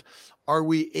salt. Are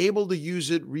we able to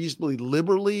use it reasonably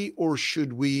liberally, or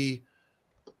should we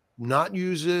not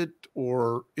use it,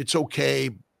 or it's okay,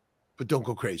 but don't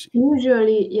go crazy?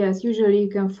 Usually, yes. Usually you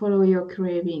can follow your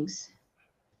cravings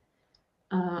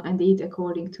and eat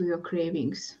according to your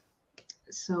cravings.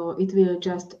 So it will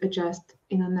just adjust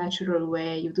in a natural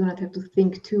way. You do not have to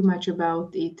think too much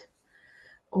about it,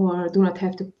 or do not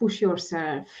have to push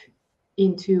yourself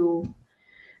into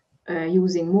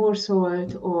using more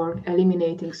salt or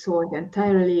eliminating salt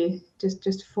entirely.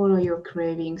 Just follow your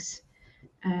cravings.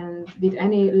 And with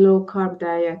any low carb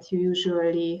diet, you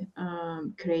usually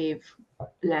crave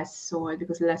less salt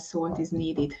because less salt is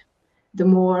needed. The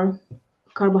more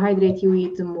carbohydrate you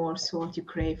eat, the more salt you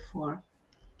crave for.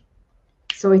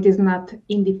 So it is not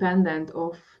independent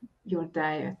of your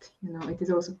diet. It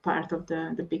is also part of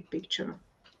the big picture.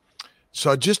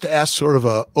 So just to ask sort of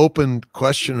an open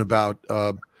question about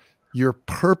your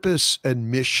purpose and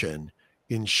mission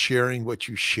in sharing what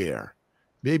you share.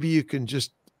 Maybe you can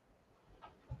just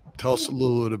tell us a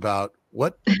little bit about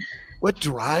what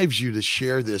drives you to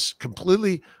share this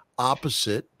completely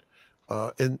opposite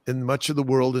in much of the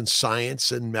world, in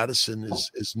science and medicine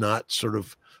is not sort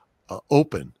of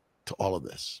open to all of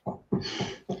this.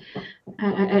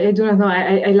 I do not know.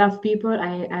 I love people.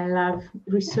 I love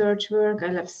research work. I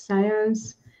love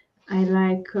science. I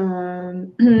like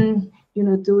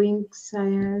doing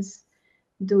science,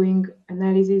 doing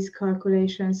analysis,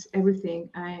 calculations, everything.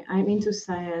 I'm into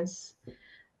science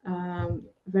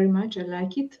very much. I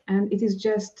like it, and it is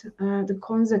just the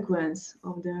consequence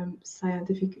of the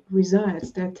scientific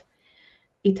results that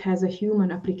it has a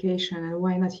human application, and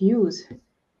why not use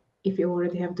if you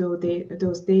already have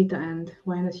those data, and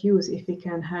why not use if we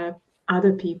can help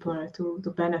other people to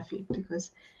benefit,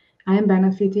 because I am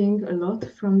benefiting a lot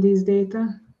from this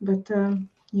data, but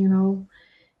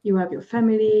you have your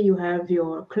family, you have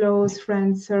your close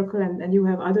friend circle, and you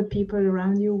have other people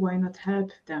around you. Why not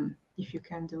help them if you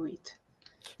can do it?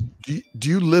 Do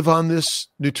you live on this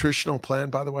nutritional plan,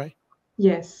 by the way?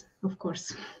 Yes, of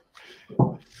course.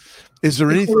 Is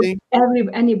there anything?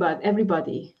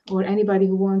 Everybody or anybody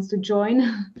who wants to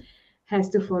join has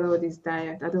to follow this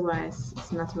diet. Otherwise,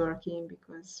 it's not working,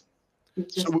 because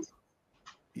it's just. So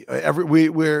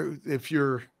if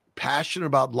you're passionate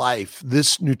about life,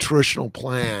 this nutritional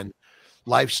plan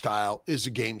lifestyle is a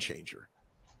game changer.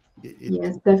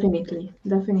 Yes,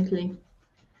 definitely.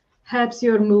 Helps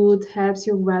your mood, helps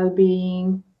your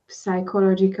well-being,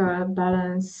 psychological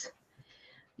balance.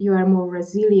 You are more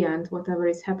resilient, whatever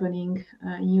is happening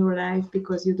in your life,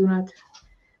 because you do not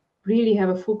really have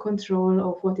a full control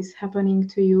of what is happening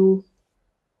to you,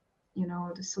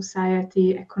 the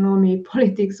society, economy,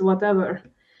 politics, whatever.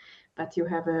 But you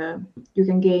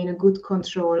can gain a good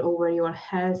control over your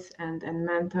health and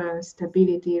mental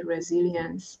stability,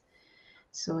 resilience.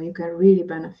 So you can really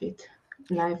benefit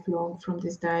lifelong from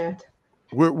this diet.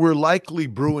 We're likely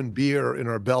brewing beer in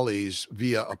our bellies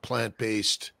via a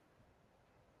plant-based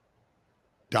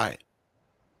diet,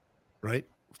 right?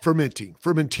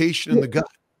 Fermentation in the gut,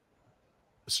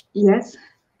 Yes.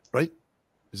 right?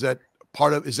 Is that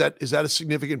a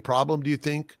significant problem, do you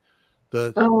think?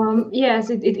 Yes,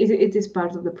 it is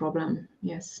part of the problem.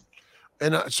 Yes.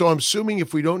 And so I'm assuming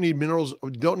if we don't need minerals,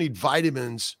 we don't need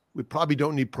vitamins, we probably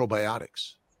don't need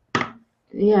probiotics.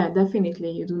 Yeah,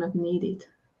 definitely. You do not need it.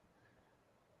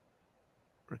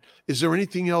 Is there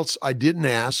anything else I didn't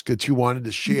ask that you wanted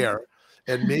to share?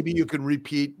 And maybe you can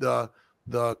repeat the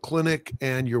clinic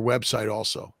and your website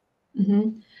also.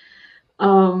 Mm-hmm.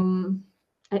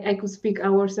 I could speak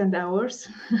hours and hours.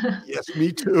 Yes,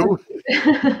 me too.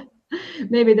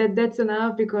 Maybe that's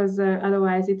enough, because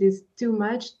otherwise it is too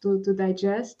much to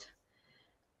digest.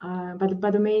 But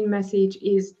the main message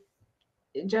is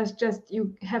just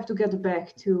you have to get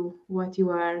back to what you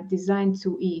are designed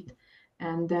to eat,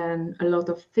 and then a lot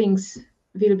of things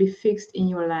will be fixed in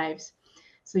your lives.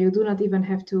 So you do not even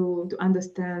have to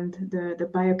understand the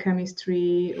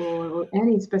biochemistry or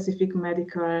any specific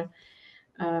medical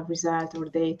result or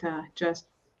data. Just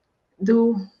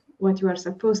do what you are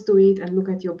supposed to eat and look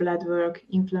at your blood work.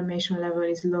 Inflammation level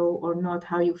is low or not,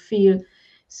 how you feel.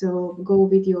 So go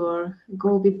with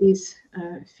these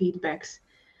feedbacks.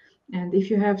 And if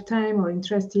you have time or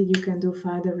interested, you can do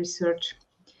further research.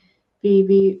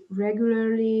 We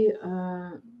regularly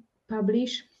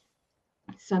publish,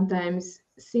 sometimes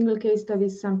single case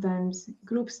studies, sometimes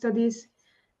group studies.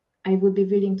 I would be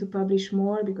willing to publish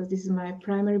more because this is my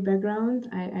primary background.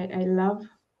 I love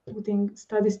putting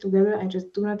studies together. I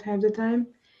just do not have the time.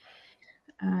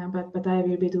 But I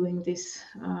will be doing this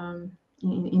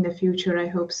in the future. I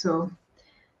hope so.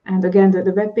 And again, the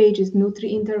webpage is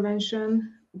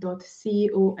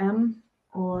nutriintervention.com,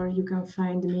 or you can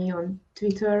find me on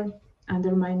Twitter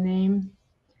under my name.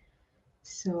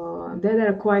 So there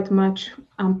are quite much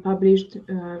unpublished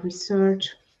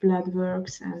research, blood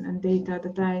works, and data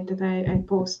that I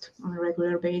post on a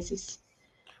regular basis.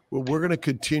 Well, we're going to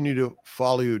continue to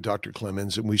follow you, Dr.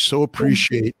 Clemens, and we so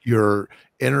appreciate your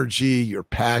energy, your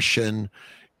passion,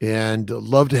 and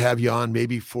love to have you on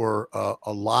maybe for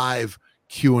a live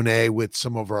Q&A with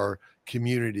some of our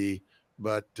community.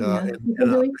 But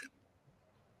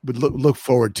would look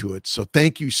forward to it. So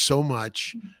thank you so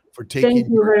much for taking. Thank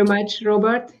you very much,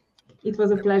 Robert. It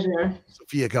was a pleasure.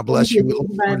 Zsófia, God bless you.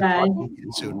 Bye-bye.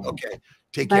 Soon. Okay.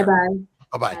 Take care.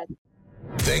 Bye-bye. Bye-bye.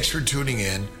 Thanks for tuning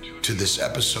in to this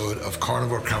episode of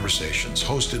Carnivore Conversations,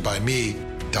 hosted by me,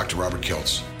 Dr. Robert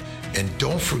Kiltz. And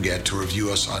don't forget to review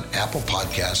us on Apple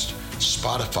Podcasts,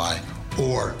 Spotify,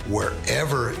 or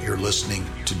wherever you're listening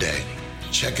today.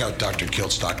 Check out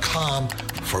drkiltz.com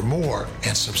for more,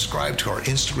 and subscribe to our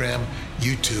Instagram,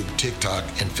 YouTube, TikTok,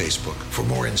 and Facebook for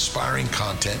more inspiring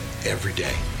content every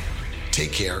day.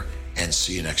 Take care and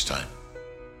see you next time.